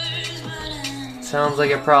 It sounds like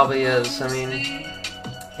it probably is. I mean,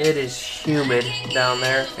 it is humid down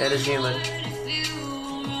there. It is humid.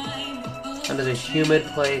 It is a humid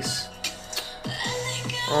place.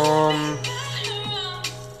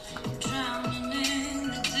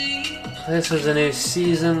 This is a new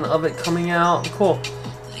season of it coming out. Cool.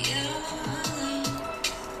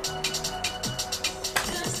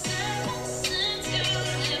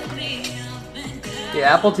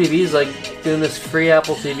 Yeah, Apple TV is like doing this free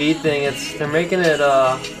Apple TV thing. They're making it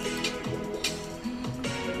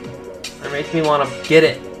they're making me want to get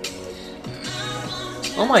it.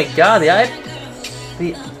 Oh my god, the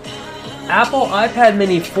Apple iPad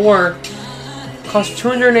Mini 4 costs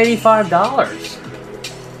 $285.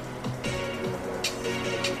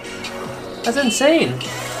 That's insane.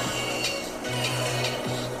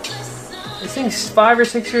 This thing's 5 or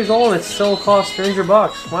 6 years old and it still costs $300.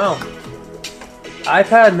 Wow.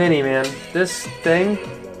 iPad Mini, man. This thing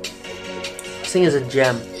is a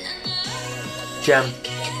gem. Gem.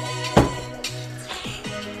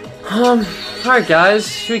 Alright guys,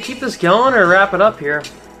 should we keep this going or wrap it up here?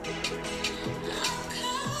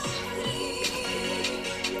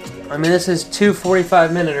 I mean, this is 2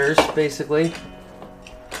 45-minuters, basically.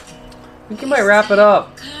 I think I might wrap it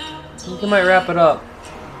up.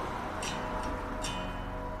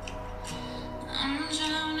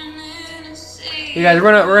 You guys,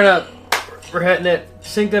 we're hitting it.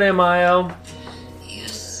 Cinco de Mayo.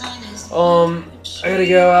 I gotta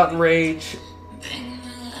go out and rage.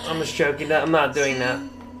 I'm just joking. I'm not doing that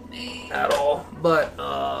at all. But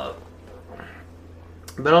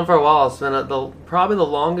been on for a while. It's been probably the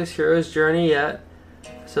longest hero's journey yet.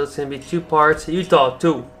 So it's gonna be 2 parts. Utah,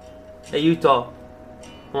 2. Hey Utah,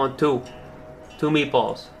 I want 2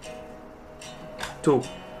 meatballs. 2.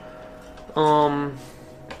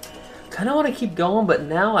 Kind of want to keep going, but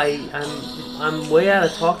now I'm way out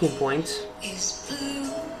of talking points,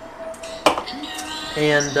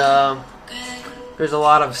 and there's a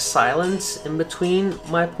lot of silence in between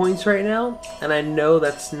my points right now, and I know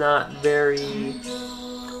that's not very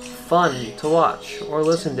fun to watch or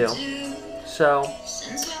listen to. So,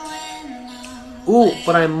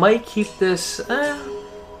 but I might keep this. No,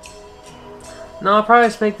 I'll probably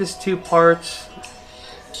just make this 2 parts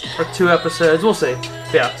or 2 episodes. We'll see.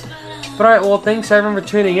 Yeah. But alright, well, thanks everyone for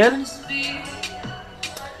tuning in. It's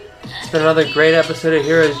been another great episode of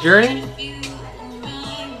Hero's Journey.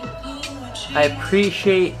 I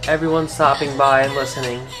appreciate everyone stopping by and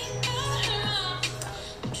listening.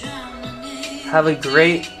 Have a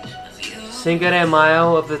great Cinco de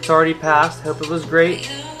Mayo if it's already passed. Hope it was great.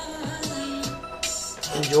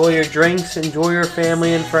 Enjoy your drinks, enjoy your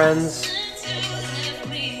family and friends.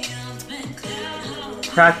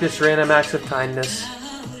 Practice random acts of kindness.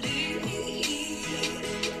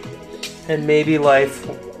 And maybe life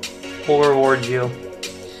will reward you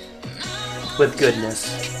with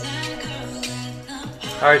goodness.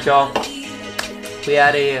 Alright, y'all. We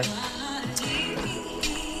out of here.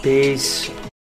 Peace.